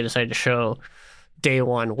 But they decided to show Day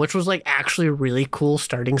One, which was like actually a really cool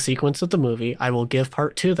starting sequence of the movie. I will give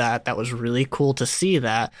part 2 that. That was really cool to see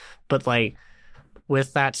that. But like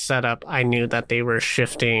with that setup, I knew that they were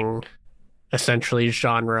shifting essentially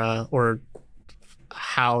genre or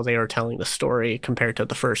how they were telling the story compared to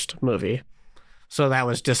the first movie. So that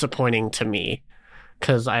was disappointing to me,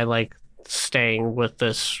 because I like staying with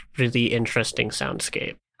this really interesting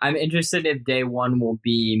soundscape. I'm interested if Day One will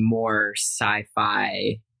be more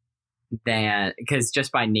sci-fi than, because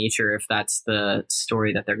just by nature, if that's the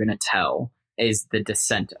story that they're going to tell, is the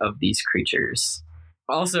descent of these creatures.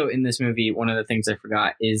 Also in this movie, one of the things I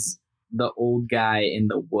forgot is the old guy in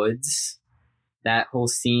the woods. That whole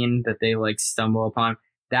scene that they like stumble upon,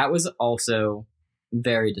 that was also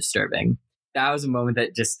very disturbing. That was a moment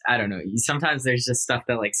that just, I don't know, sometimes there's just stuff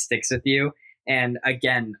that like sticks with you. And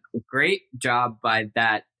again, great job by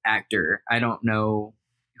that actor. I don't know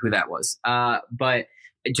who that was. But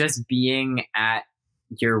just being at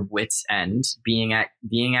your wit's end, being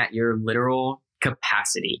at your literal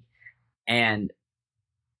capacity, and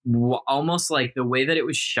almost like the way that it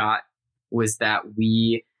was shot was that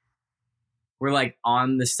we were like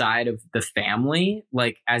on the side of the family,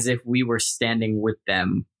 like as if we were standing with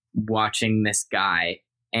them watching this guy.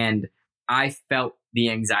 And I felt the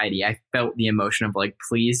anxiety. I felt the emotion of like,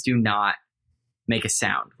 please do not make a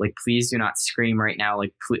sound. Like, please do not scream right now.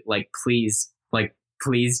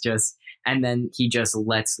 Please just, and then he just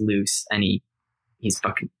lets loose and he's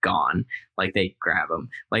fucking gone. Like they grab him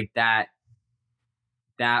like that.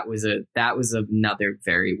 That was another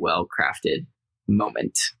very well crafted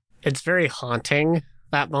moment. It's very haunting,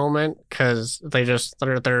 that moment, because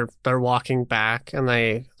they're walking back and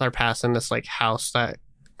they're passing this like house that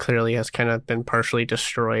clearly has kind of been partially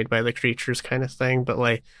destroyed by the creatures kind of thing, but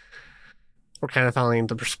like we're kind of following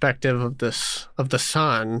the perspective of the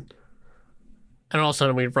son. And all of a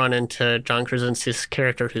sudden we run into John Krasinski's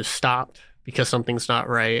character who's stopped because something's not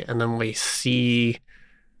right, and then we see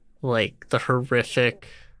like the horrific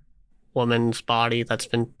woman's body that's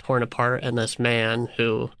been torn apart, and this man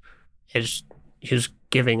who he's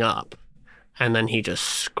giving up, and then he just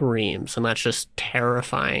screams, and that's just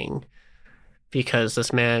terrifying because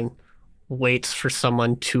this man waits for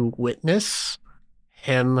someone to witness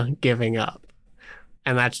him giving up,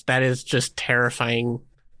 and that is just terrifying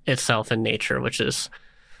itself in nature, which is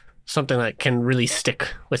something that can really stick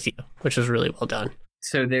with you, which is really well done.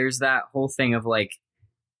 So there's that whole thing of like,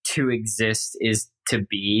 to exist is to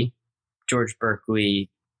be. George Berkeley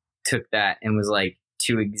took that and was like,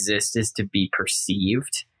 to exist is to be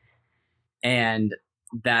perceived. And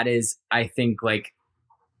that is, I think, like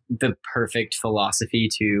the perfect philosophy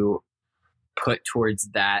to put towards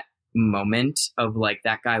that moment of like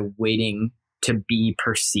that guy waiting to be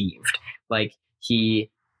perceived. Like he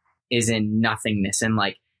is in nothingness. And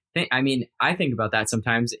like, I think about that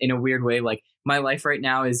sometimes in a weird way. Like my life right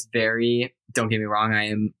now is very, don't get me wrong, I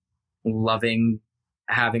am loving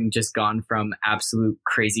having just gone from absolute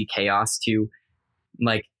crazy chaos to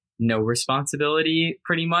like no responsibility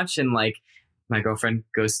pretty much. And like my girlfriend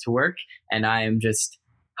goes to work and I am just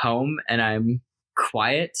home and I'm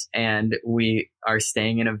quiet, and we are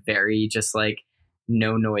staying in a very just like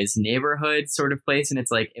no noise neighborhood sort of place. And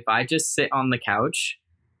it's like, if I just sit on the couch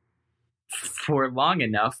for long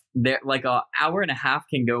enough, there like an hour and a half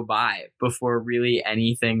can go by before really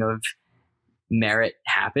anything of merit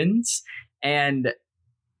happens. And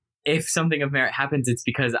if something of merit happens, it's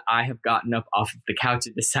because I have gotten up off of the couch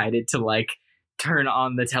and decided to like turn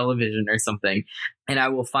on the television or something. And I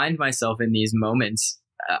will find myself in these moments,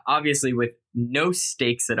 obviously with no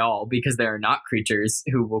stakes at all, because there are not creatures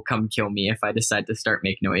who will come kill me if I decide to start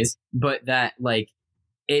make noise. But that like,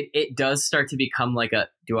 it does start to become like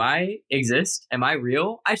do I exist? Am I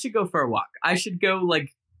real? I should go for a walk. I should go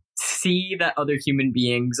like see that other human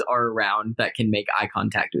beings are around that can make eye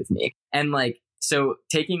contact with me. And like, so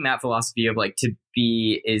taking that philosophy of like to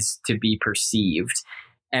be is to be perceived,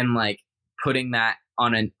 and like putting that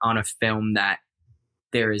on a film that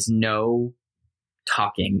there is no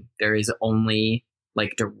talking, there is only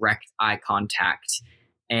like direct eye contact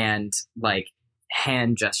and like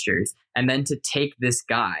hand gestures. And then to take this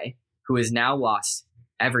guy who has now lost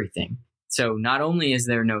everything. So not only is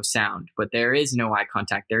there no sound, but there is no eye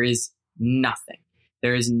contact. There is nothing.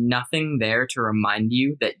 There is nothing there to remind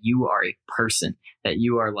you that you are a person, that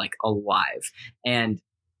you are like alive. And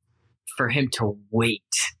for him to wait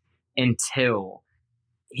until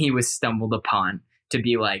he was stumbled upon to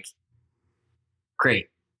be like, great,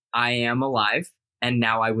 I am alive, and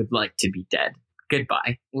now I would like to be dead.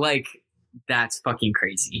 Goodbye. Like, that's fucking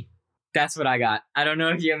crazy. That's what I got. I don't know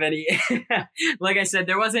if you have any. Like I said,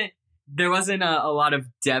 there wasn't a lot of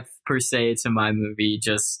depth per se to my movie.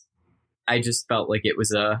 I just felt like it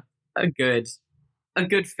was a good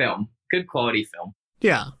film, good quality film.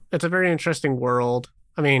 Yeah, it's a very interesting world.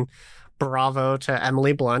 I mean, bravo to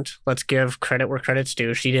Emily Blunt. Let's give credit where credit's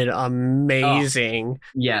due. She did amazing. Oh,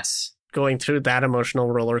 yes. Going through that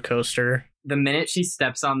emotional roller coaster. The minute she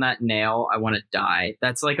steps on that nail, I want to die.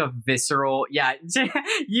 That's like a visceral. Yeah,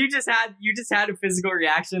 you just had a physical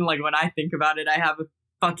reaction. Like when I think about it, I have a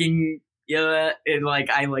fucking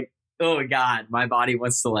oh god, my body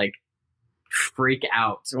wants to like freak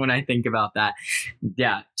out when I think about that.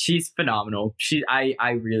 Yeah, she's phenomenal. I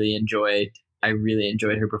really enjoyed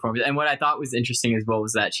her performance. And what I thought was interesting as well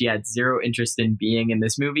was that she had zero interest in being in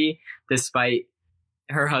this movie, despite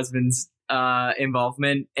her husband's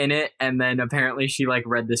involvement in it. And then apparently she like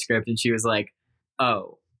read the script and she was like,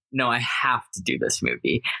 oh no, I have to do this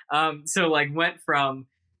movie. So like went from,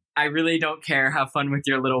 I really don't care, have fun with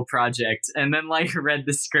your little project, and then like read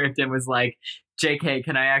the script and was like, JK,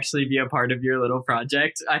 can I actually be a part of your little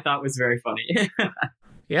project? I thought was very funny.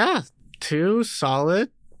 Yeah. 2 solid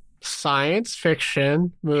science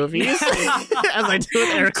fiction movies, as I do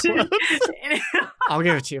with air quotes. I'll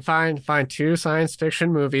give it to you. Fine. 2 science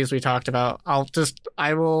fiction movies we talked about.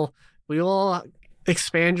 We will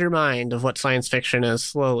expand your mind of what science fiction is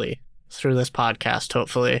slowly through this podcast,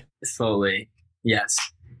 hopefully. Slowly. Yes.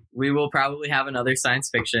 We will probably have another science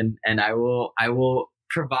fiction, and I will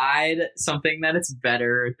provide something that is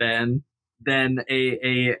better than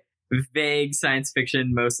a vague science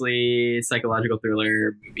fiction, mostly psychological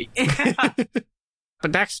thriller movie.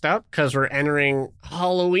 But next up, because we're entering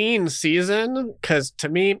Halloween season, because to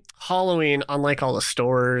me, Halloween, unlike all the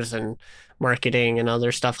stores and marketing and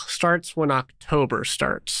other stuff, starts when October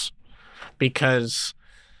starts. Because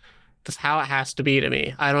that's how it has to be to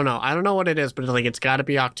me. I don't know what it is, but it's got to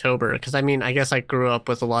be October. Because I mean, I guess I grew up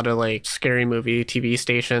with a lot of like scary movie TV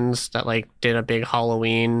stations that like did a big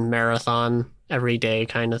Halloween marathon every day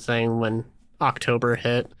kind of thing when October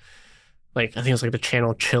hit. Like, I think it was like the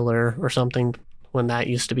channel Chiller or something when that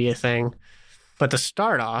used to be a thing. But to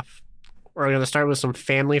start off, We're going to start with some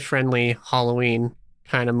family-friendly Halloween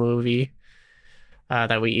kind of movie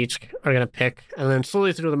that we each are going to pick. And then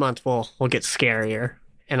slowly through the month, we'll get scarier.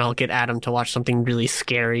 And I'll get Adam to watch something really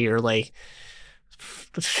scary or like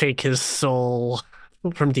shake his soul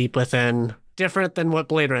from deep within. Different than what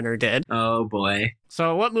Blade Runner did. Oh, boy.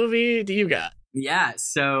 So what movie do you got? Yeah,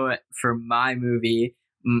 so for my movie,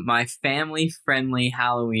 my family-friendly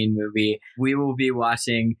Halloween movie, we will be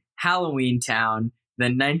watching Halloween Town, the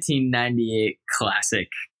 1998 classic.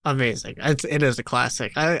 Amazing. It is a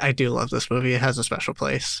classic. I do love this movie. It has a special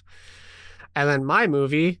place. And then my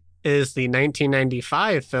movie is the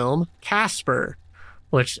 1995 film Casper,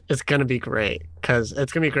 which is going to be great because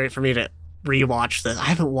it's going to be great for me to rewatch this. I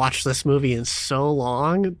haven't watched this movie in so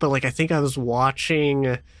long, but like I think I was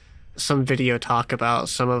watching some video talk about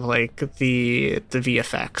some of like the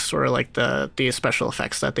VFX or like the special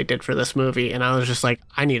effects that they did for this movie, and I was just like,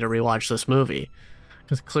 I need to rewatch this movie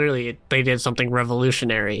because clearly they did something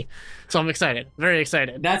revolutionary. So I'm excited, very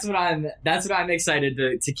excited. That's what I'm excited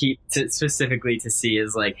to keep specifically to see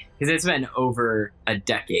is like, because it's been over a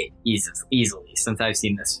decade easily since I've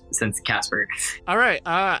seen this, since Casper. All right,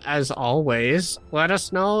 as always, let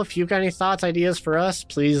us know if you've got any thoughts, ideas for us.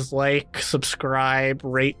 Please like, subscribe,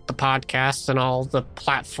 rate the podcast and all the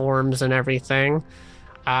platforms and everything.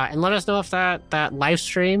 And let us know if that live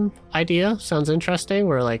stream idea sounds interesting,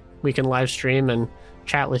 where like we can live stream and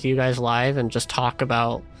chat with you guys live and just talk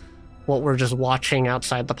about what we're just watching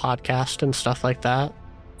outside the podcast and stuff like that.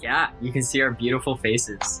 Yeah, you can see our beautiful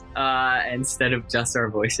faces instead of just our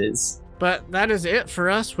voices. But that is it for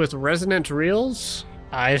us with Resonant Reels.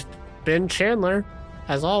 I've been Chandler,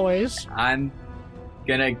 as always. I'm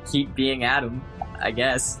gonna keep being Adam, I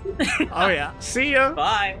guess. Oh yeah. See ya.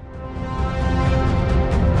 Bye.